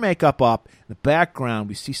touching her makeup up. In the background,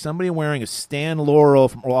 we see somebody wearing a Stan Laurel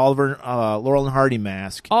from Laurel and Hardy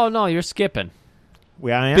mask. Oh, no, you're skipping.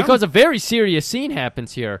 I am? Because a very serious scene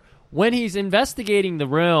happens here. When he's investigating the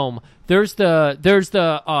room, there's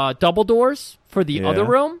the double doors for the other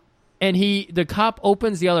room, and the cop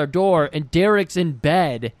opens the other door, and Derek's in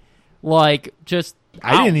bed, like just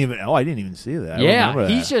I didn't even see that. I Yeah, remember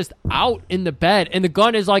that. he's just out in the bed, and the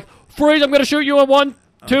gun is like, freeze, I'm going to shoot you in 1,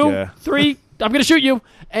 2, Okay. 3, I'm going to shoot you.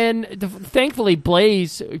 And thankfully,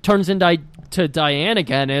 Blaze turns into Diane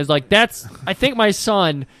again and is like, that's, I think, my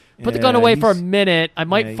son. Put the gun away for a minute. I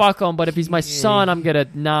might fuck him, but if he's my son, I'm going to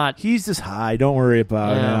not. He's just high. Don't worry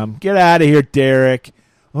about him. Get out of here, Derek.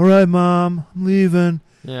 All right, Mom. I'm leaving.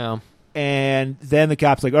 Yeah. And then the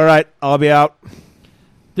cop's like, all right, I'll be out.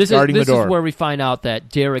 This Guarding the is door. where we find out that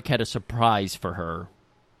Derek had a surprise for her.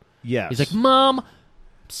 Yes. He's like, Mom,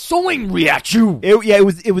 so angry at you.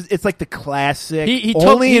 It's like the classic. He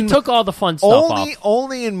only took all the fun stuff off.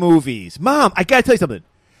 Only in movies. Mom, I gotta tell you something.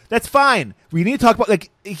 That's fine. We need to talk about, like,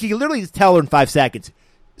 he can literally just tell her in 5 seconds.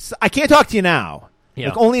 I can't talk to you now. Yeah.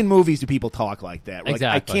 Like, only in movies do people talk like that. Like,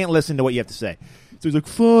 Exactly. I can't listen to what you have to say. So he's like,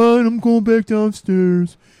 fine, I'm going back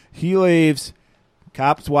downstairs. He leaves.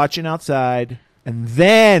 Cop's watching outside. And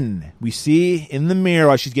then we see in the mirror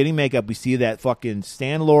while she's getting makeup, we see that fucking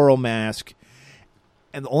Stan Laurel mask.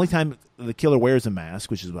 And the only time the killer wears a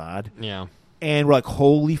mask, which is odd. Yeah. And we're like,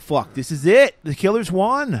 holy fuck, this is it. The killer's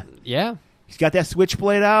won. Yeah. He's got that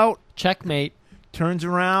switchblade out, Checkmate. turns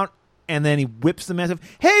around, and then he whips the mask up.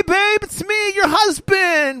 Hey, babe, it's me, your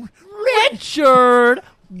husband. Richard!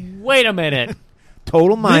 Wait a minute.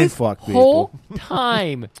 Total This mindfuck, people. whole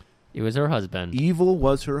time, it was her husband. Evil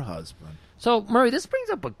was her husband. So, Murray, this brings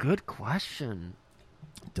up a good question.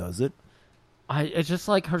 Does it? It's just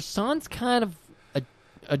like her son's kind of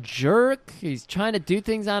a jerk. He's trying to do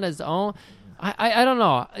things on his own. I don't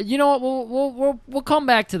know. You know what? We'll come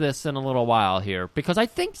back to this in a little while here because I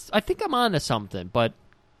think I'm onto something, but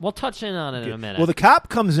we'll touch in on it in a minute. Well, the cop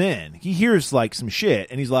comes in. He hears like some shit,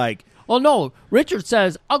 and he's like, well, no. Richard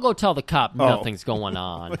says, "I'll go tell the cop nothing's going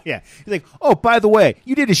on." yeah. He's like, oh, by the way,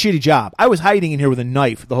 you did a shitty job. I was hiding in here with a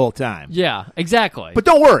knife the whole time. Yeah, exactly. But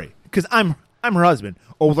don't worry, because I'm her husband.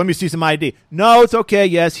 Oh, let me see some ID. No, it's okay.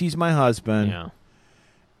 Yes, he's my husband. yeah,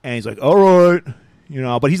 And he's like, all right. You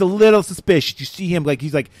know, but he's a little suspicious. You see him, like,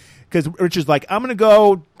 he's like, because Richard's like, I'm going to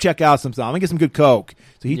go check out some stuff. I'm going to get some good coke.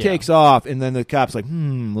 So he takes off, and then the cop's like,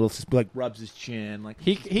 like, rubs his chin. Like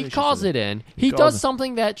he calls it in. He calls does it.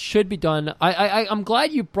 something that should be done. I'm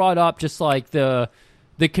glad you brought up just like the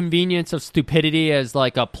convenience of stupidity as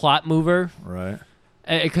like a plot mover. Right.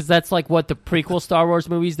 Because that's like what the prequel Star Wars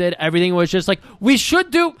movies did. Everything was just like, we should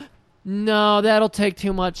do. No, that'll take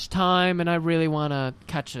too much time, and I really want to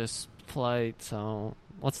catch this flight, so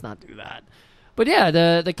let's not do that. But yeah,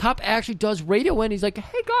 the cop actually does radio in. He's like,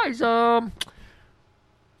 hey guys,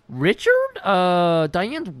 Richard,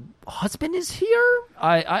 Diane's husband is here.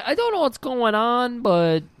 I don't know what's going on,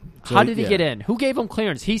 but So, how did he yeah. get in? Who gave him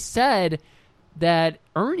clearance? He said that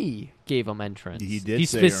Ernie gave him entrance. He did He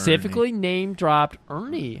say specifically name dropped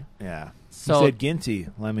Ernie. Yeah. So- he said, Ginty,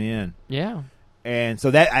 let me in. Yeah. And so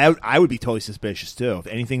that I would be totally suspicious too. If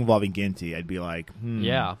anything involving Ginty, I'd be like,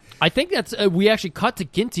 Yeah, I think that's we actually cut to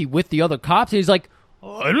Ginty with the other cops. He's like,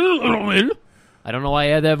 I don't know why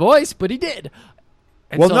he had that voice, but he did.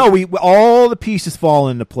 And Well, so- no, we all the pieces fall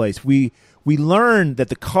into place. We learned that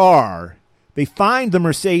the car, they find the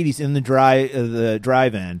Mercedes in the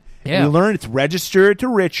drive-in. Yeah. We learned it's registered to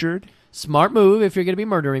Richard. smart move if you're going to be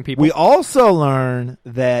murdering people. We also learn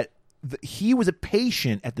that he was a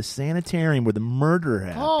patient at the sanitarium where the murder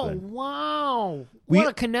oh happened. wow, We what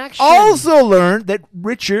a connection! Also learned that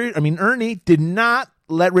Ernie did not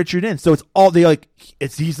let Richard in. So it's all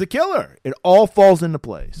he's the killer. It all falls into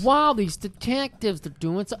place. Wow, these detectives, they're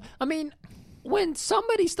doing so. I mean, when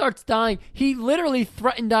somebody starts dying, he literally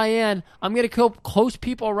threatened Diane, I'm going to kill close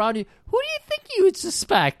people around you. Who do you think you would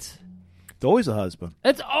suspect? It's always a husband.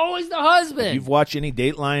 It's always the husband. If you've watched any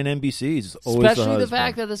Dateline NBCs, it's always Especially the the husband.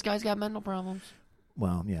 fact that this guy's got mental problems.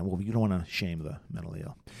 Well, yeah, you don't want to shame the mentally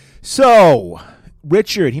ill. So,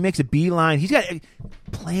 Richard, he makes a beeline. He's got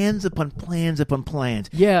plans upon plans upon plans.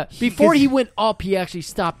 Yeah, before he gets- went up, he actually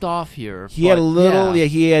stopped off here. He had a but, little,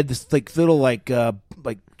 he had this little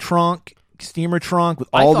trunk, steamer trunk with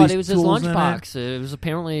I all thought these it was his tools in it. lunchbox. It was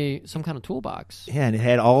apparently some kind of toolbox. Yeah, and it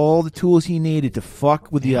had all the tools he needed to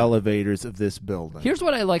fuck with the elevators of this building. Here's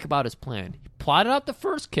what I like about his plan. He plotted out the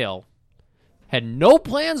first kill, had no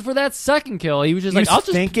plans for that second kill. He was just he like, was I'll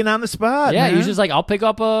just... thinking on the spot. Yeah, man. he was just like, I'll pick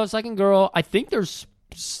up a second girl. I think there's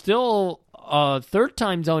still a third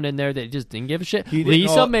time zone in there that he just didn't give a shit. He didn't-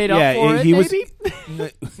 Lisa made up for it, he was-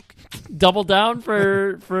 maybe? Double down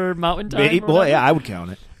for mountain time? or Boy, whatever? yeah, I would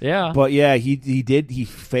count it. Yeah. But yeah, he did. He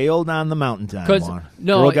failed on the mountain time Because one.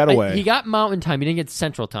 no, Girl got away. he got mountain time. He didn't get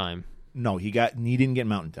central time. No, he didn't get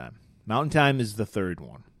mountain time. Mountain time is the third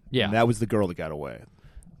one. Yeah. And that was the girl that got away.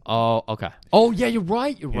 Oh, okay. Oh, yeah, you're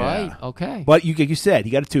right. You're Yeah. right. Okay. But you said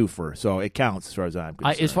he got a twofer, so it counts as far as I'm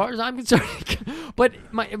concerned. As far as I'm concerned, but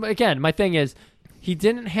my thing is, he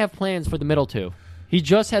didn't have plans for the middle two. He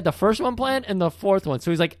just had the first one planned and the fourth one.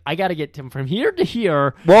 So he's like, I got to get him from here to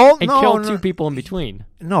here Well, and no, kill no. two people in between.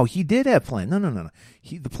 No, he did have plan. No.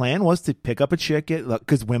 The plan was to pick up a chick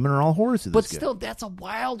because women are all whores. But still, that's a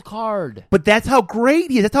wild card. But that's how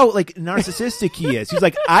great he is. That's how like narcissistic he is. He's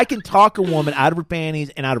like, I can talk a woman out of her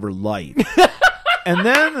panties and out of her life. And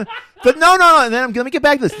then, and then let me get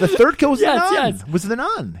back to this. The third kill was the nun. Yes. Was the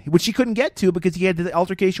nun, which he couldn't get to because he had the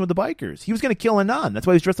altercation with the bikers. He was going to kill a nun. That's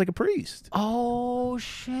why he was dressed like a priest. Oh,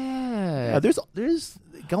 shit. Yeah, there's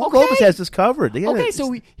Globus has this covered.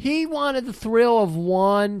 So he wanted the thrill of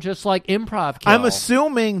one just like improv kill. I'm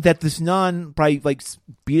assuming that this nun probably like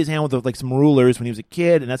beat his hand with like some rulers when he was a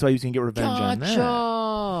kid, and that's why he was going to get revenge on that.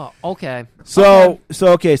 Gotcha. Okay. So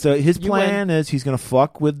his You plan is he's going to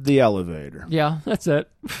fuck with the elevator. Yeah, that's it.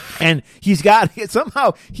 And he's got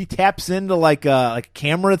somehow he taps into like a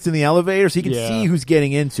camera that's in the elevator so he can Yeah. see who's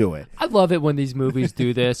getting into it. I love it when these movies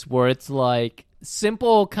do this, where it's like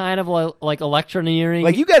simple kind of like electioneering.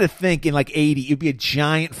 Like you got to think in like 80, it'd be a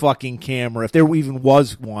giant fucking camera if there even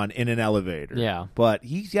was one in an elevator. Yeah. But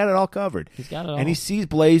he's got it all covered. He's got it all. And he sees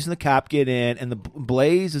Blaze and the cop get in, and the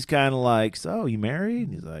Blaze is kind of like, "So you married?"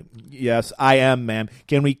 And he's like, "Yes, I am, ma'am.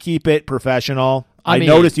 Can we keep it professional? I mean-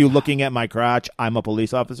 noticed you looking at my crotch. I'm a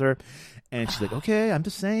police officer." And she's like, "Okay, I'm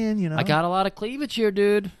just saying, you know, I got a lot of cleavage here,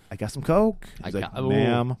 dude. I got some coke." He's like,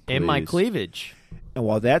 "Ma'am, in my please." cleavage. And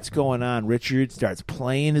while that's going on, Richard starts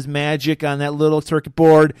playing his magic on that little circuit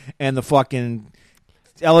board, and the fucking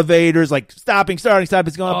elevator's like stopping, starting, stop.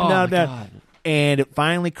 It's going up and down, my down. God. And it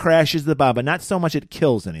finally crashes the bomb, but not so much it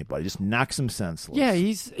kills anybody, just knocks him senseless. Yeah,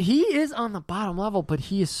 he is on the bottom level, but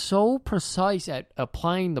he is so precise at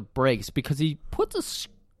applying the brakes because he puts a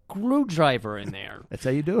screwdriver in there. That's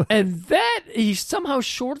how you do it. And that he somehow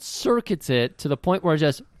short circuits it to the point where it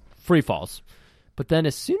just free falls. But then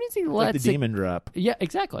as soon as he Like the lets it, demon drop. yeah,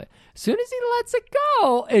 exactly. As soon as he lets it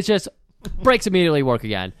go, it just brakes immediately work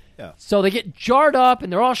again. Yeah. So they get jarred up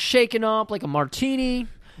and they're all shaken up like a martini,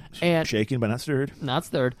 and Shaken but not stirred. not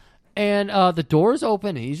stirred. And the door's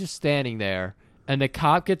open and he's just standing there. And the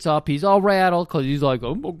cop gets up. He's all rattled because he's like,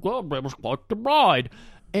 "Oh my God, I was like the bride."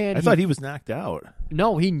 And I thought he was knocked out.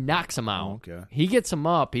 no, he knocks him out. Oh, okay. He gets him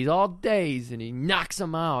up. He's all dazed, and he knocks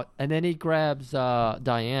him out. And then he grabs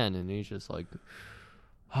Diane, and he's just like,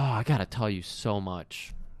 "Oh, I gotta tell you so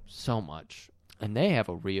much. And they have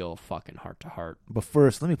a real fucking heart-to-heart. But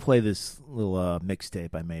first, let me play this little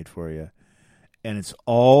mixtape I made for you. And it's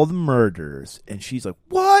all the murders. And she's like,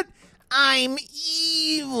 "What? I'm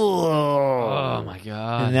evil." Oh, my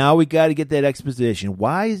God. And now we got to get that exposition.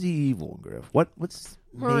 Why is he evil, Griff? What's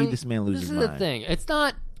Murray, made this man lose this his is mind? the thing. It's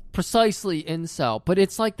not precisely incel, but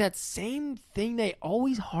it's like that same thing they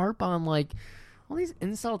always harp on. Like, all these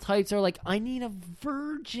incel types are like, I need a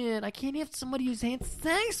virgin. I can't have somebody who's had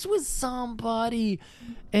sex with somebody.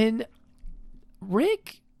 And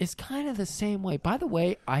Rick is kind of the same way. By the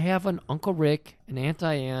way, I have an Uncle Rick, an Aunt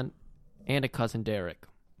Diane, and a cousin Derek.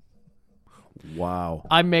 Wow.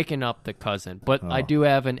 I'm making up the cousin, but I Oh. do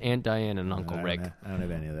have an Aunt Diane and an Uncle I Rick. don't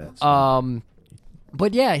have any of that. So.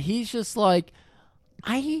 But yeah, he's just like,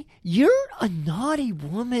 you're a naughty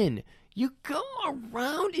woman. You go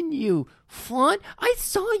around and you flaunt. I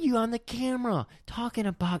saw you on the camera talking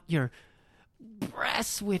about your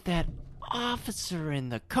breasts with that officer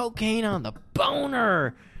and the cocaine on the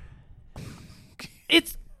boner.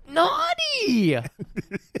 It's naughty.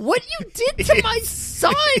 What you did to my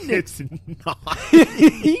son. It's not.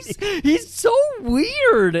 he's so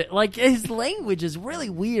weird. Like, his language is really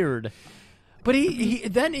weird. But he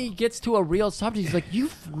then he gets to a real subject. He's like,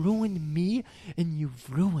 "You've ruined me, and you've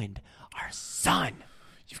ruined our son."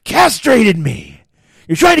 You've castrated me.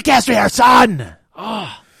 You're trying to castrate our son.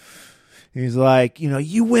 He's like,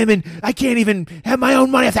 you women, I can't even have my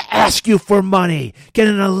own money. I have to ask you for money. Get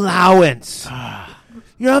an allowance.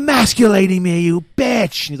 You're emasculating me, you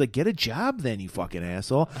bitch. And he's like, get a job then, you fucking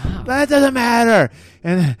asshole. That doesn't matter.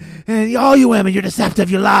 And all you women, you're deceptive,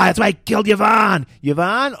 you lie. That's why I killed Yvonne.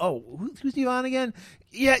 Yvonne? Oh, who's Yvonne again?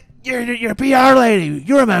 Yeah, you're a PR lady.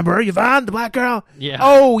 You remember Yvonne, the black girl? Yeah.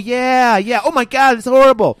 Oh, yeah. Oh, my God, it's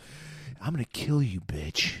horrible. I'm going to kill you,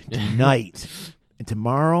 bitch, tonight. And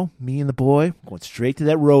tomorrow, me and the boy going straight to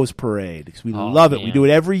that Rose Parade because we love it. We man. do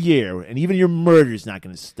it every year, and even your murder is not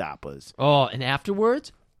going to stop us. Oh, and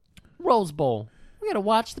afterwards, Rose Bowl. We gotta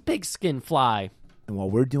watch the pigskin fly. And while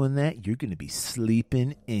we're doing that, you're going to be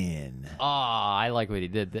sleeping in. Oh, I like what he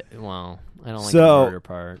did. Well, I don't like So- the murder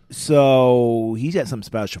part. So he's got something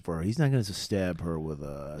special for her. He's not going to stab her with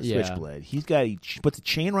a Yeah. switchblade. He puts a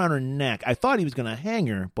chain around her neck. I thought he was going to hang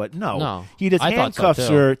her, but no. No. He just I thought so, handcuffs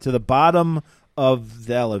too. her to the bottom of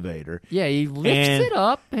the elevator. Yeah, he lifts And it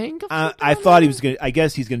up. Handcuffs it I down thought he there. was going to, I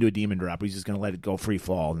guess he's going to do a demon drop. He's just going to let it go free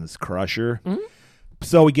fall and just crush her. Mm-hmm.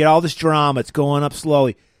 So we get all this drama. It's going up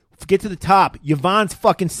slowly. Get to the top. Yvonne's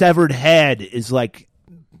fucking severed head is like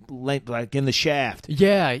in the shaft.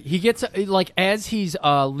 Yeah, he gets like as he's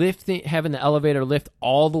having the elevator lift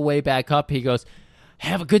all the way back up. He goes,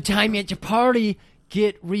 "Have a good time at your party.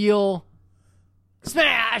 Get real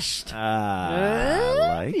smashed." I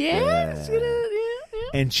like yeah, it's that. gonna-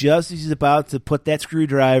 yeah. And just as he's about to put that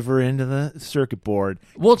screwdriver into the circuit board,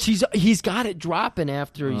 Well, he's got it dropping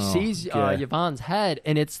after he sees okay. Yvonne's head,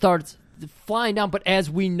 and it starts flying down. But as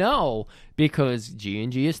we know, because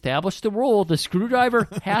G&G established the rule, the screwdriver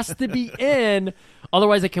has to be in,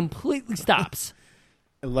 otherwise it completely stops.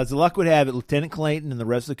 as luck would have it, Lieutenant Clayton and the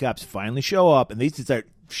rest of the cops finally show up, and they just start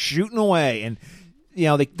shooting away. And you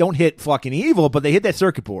know they don't hit fucking Evil, but they hit that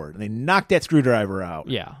circuit board and they knock that screwdriver out.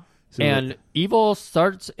 Yeah. So- And Evil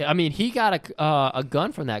starts. I mean, he got a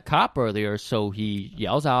gun from that cop earlier, so he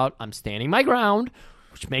yells out, "I'm standing my ground,"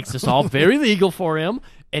 which makes this all very legal for him.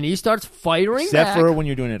 And he starts firing Except back. for when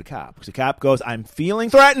you're doing it to a cop, because the cop goes, "I'm feeling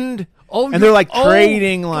threatened." Oh, and they're like oh,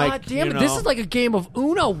 trading, like God damn you it! know, This is like a game of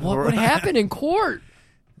Uno. What would happen in court?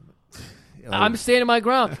 I'm standing my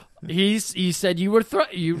ground. He said you were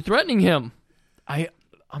threatening him. I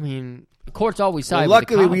mean, the court's always side. Well, with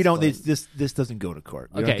the luckily, cops, we don't. but- This doesn't go to court.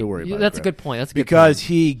 We don't Okay, have to worry about that's it. a good point. That's a good because point.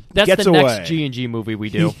 he That's gets the away. next G&G movie we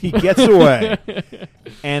do. He gets away,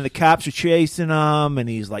 and the cops are chasing him, and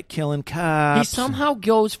he's like killing cops. He somehow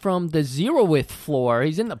goes from the 0th floor,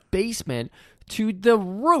 he's in the basement, to the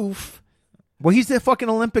roof. Well, he's the fucking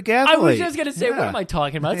Olympic athlete. I was just going to say, what Yeah. am I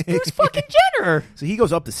talking about? It's Bruce fucking Jenner. So he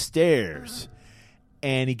goes up the stairs,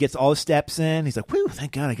 and he gets all the steps in. He's like, "Whew,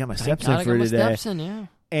 thank God I got my steps God, in I for got my today." steps in, yeah.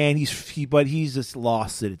 And he's just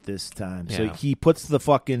lost it at this time. So Yeah. he puts the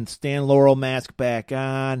fucking Stan Laurel mask back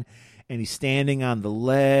on, and he's standing on the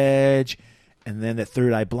ledge. And then that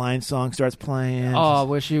Third Eye Blind song starts playing. Oh, I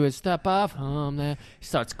wish you would step off there. He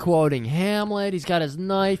starts quoting Hamlet. He's got his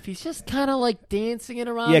knife. He's just kind of like dancing it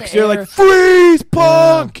around yeah, the because they're air. like, "Freeze,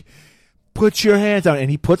 punk! Put your hands down."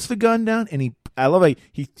 And he puts the gun down, and I love it.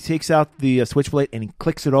 He takes out the switchblade and he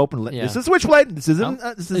clicks it open. Yeah. This is a switchblade. This isn't.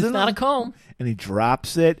 This it's isn't not a comb. And he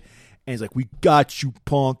drops it, and he's like, "We got you,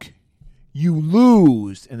 punk. You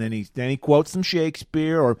lose." And then he quotes some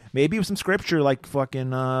Shakespeare, or maybe it was some scripture like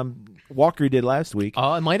fucking Walker did last week.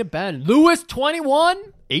 Oh, it might have been Lewis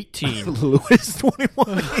 21:18. Lewis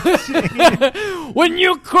 21. When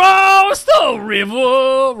you cross the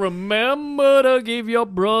river, remember to give your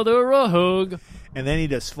brother a hug. And then he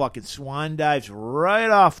just fucking swan dives right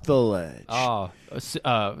off the ledge. Oh,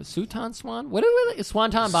 Sutan Swan? What are we?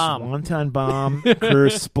 Swanton Bomb. Swanton bomb,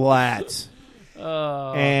 curse splat.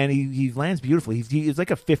 And he lands beautifully. It's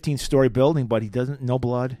like a 15-story building, but he doesn't. No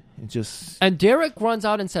blood. It just. And Derek runs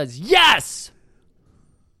out and says, "Yes!"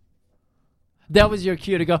 That was your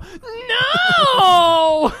cue to go,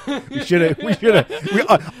 "No!" We should have.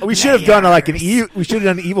 We should have done like we should have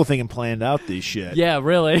done an evil thing and planned out this shit. Yeah,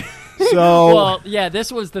 really. So, Well, yeah,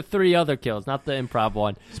 this was the 3 other kills, not the improv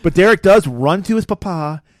one. but Derek does run to his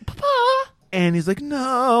papa, Papa! and he's like,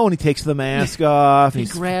 "No!" And he takes the mask off. He And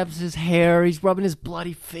he's, grabs his hair. He's rubbing his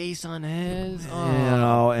bloody face on his. Oh, you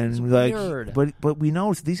know, it's and like, weird. but we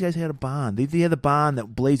know these guys had a bond. They had the bond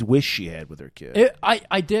that Blaze wished she had with her kid. I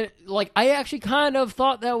actually kind of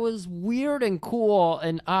thought that was weird and cool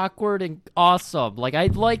and awkward and awesome. Like, I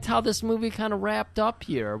liked how this movie kind of wrapped up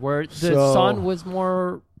here, where the So- son was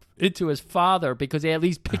more into his father because he at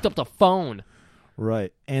least picked up the phone.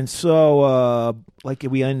 Right. And so, like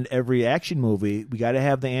we end every action movie, we got to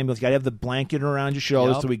have the ambulance, got to have the blanket around your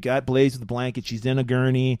shoulders. Yep. So we got Blaze with the blanket. She's in a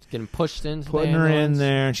gurney, Getting pushed into putting the her in ambulance.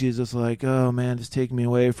 there, and she's just like, "Oh man, just take me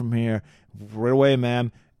away from here, right away,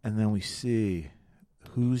 ma'am." And then we see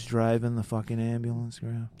who's driving the fucking ambulance,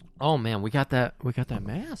 girl. Oh man, we got that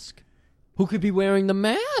mask. Who could be wearing the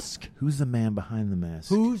mask? Who's the man behind the mask?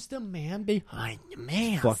 Who's the man behind the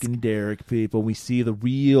mask? Fucking Derek, people. We see the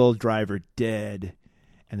real driver dead,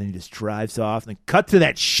 and then he just drives off. And then cut to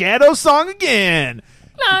that Shadow song again.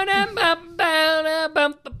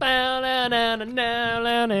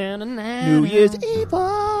 New Year's Evil.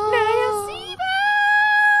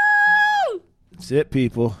 That's it,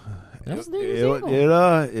 people. That's New Year's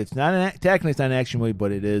Evil. It's not technically it's not an action movie,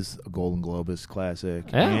 but it is a Golden Globus classic.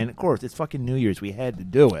 Yeah. And of course, it's fucking New Year's. We had to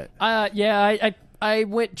do it. Yeah, I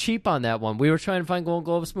went cheap on that one. We were trying to find Golden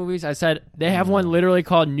Globes movies. I said they have one literally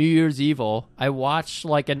called New Year's Evil. I watched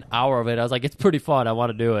like an hour of it. I was like, it's pretty fun. I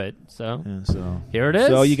want to do it. So Yeah, so here it is.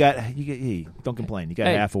 So you get. Hey, don't complain. You got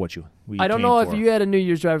Hey, half of what you. I don't came know for. if you had a New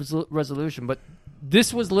Year's resolution, but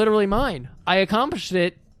this was literally mine. I accomplished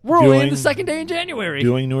it. We're only in Doing- the second day in January.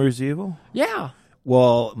 doing New Year's Evil. Yeah.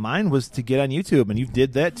 Well, mine was to get on YouTube, and you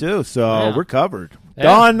did that too. So Yeah. we're covered. Yeah.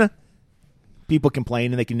 Done. People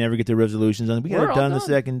complaining they can never get their resolutions done. We got We're it all done the done.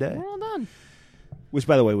 second day. We're all done. Which,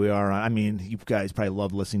 by the way, we are on. I mean, you guys probably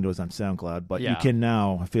love listening to us on SoundCloud, but you Yeah. can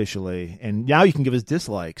now officially, and now you can give us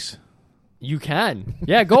dislikes. You can.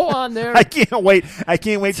 Yeah, go on there. I can't wait. I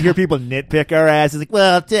can't wait to hear people nitpick our asses. Like,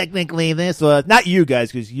 well, technically, this was not you guys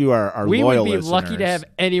because you are our we loyal would be listeners. lucky to have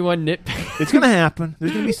anyone nitpick. It's going to happen.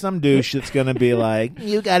 There's going to be some douche that's going to be like,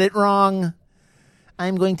 you got it wrong.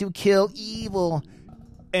 I'm going to kill evil.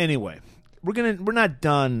 Anyway, we're not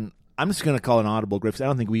done. I'm just going to call an audible, Griff. I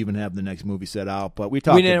don't think we even have the next movie set out, but we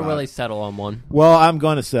talked We didn't about really it. settle on one. Well, I'm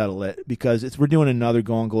going to settle it because we're doing another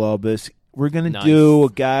Golden Globus. We're going to Nice. do a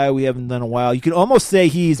guy we haven't done in a while. You could almost say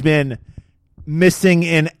he's been missing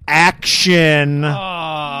in action.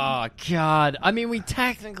 Oh God! I mean, we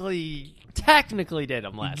technically did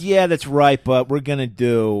him last. Yeah, that's right, but we're going to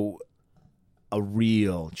do a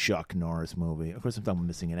real Chuck Norris movie. Of course, I'm talking about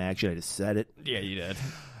missing in action. I just said it. Yeah, you did.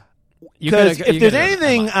 Because if there's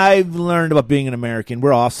anything I've learned about being an American,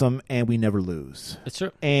 we're awesome and we never lose. it's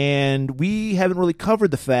true. And we haven't really covered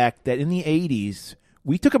the fact that in the 80s,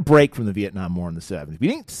 we took a break from the Vietnam War in the 70s.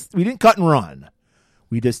 We didn't cut and run.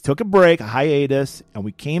 We just took a break, a hiatus, and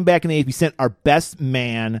we came back in the 80s. We sent our best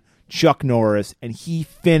man, Chuck Norris, and he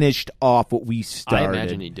finished off what we started. I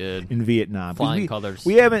imagine he did. In Vietnam. 'Cause Flying we, colors.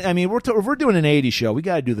 We haven't, I mean, if we're doing an 80s show, we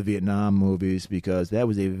got to do the Vietnam movies because that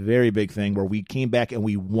was a very big thing where we came back and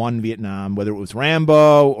we won Vietnam, whether it was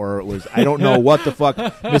Rambo or it was, I don't know what the fuck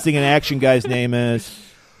Missing in Action guy's name is.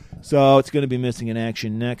 So it's going to be Missing in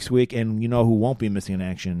Action next week. And you know who won't be Missing in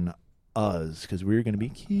Action? Us. Because we're going to be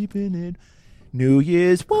keeping it New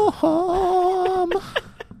Year's. Whoa.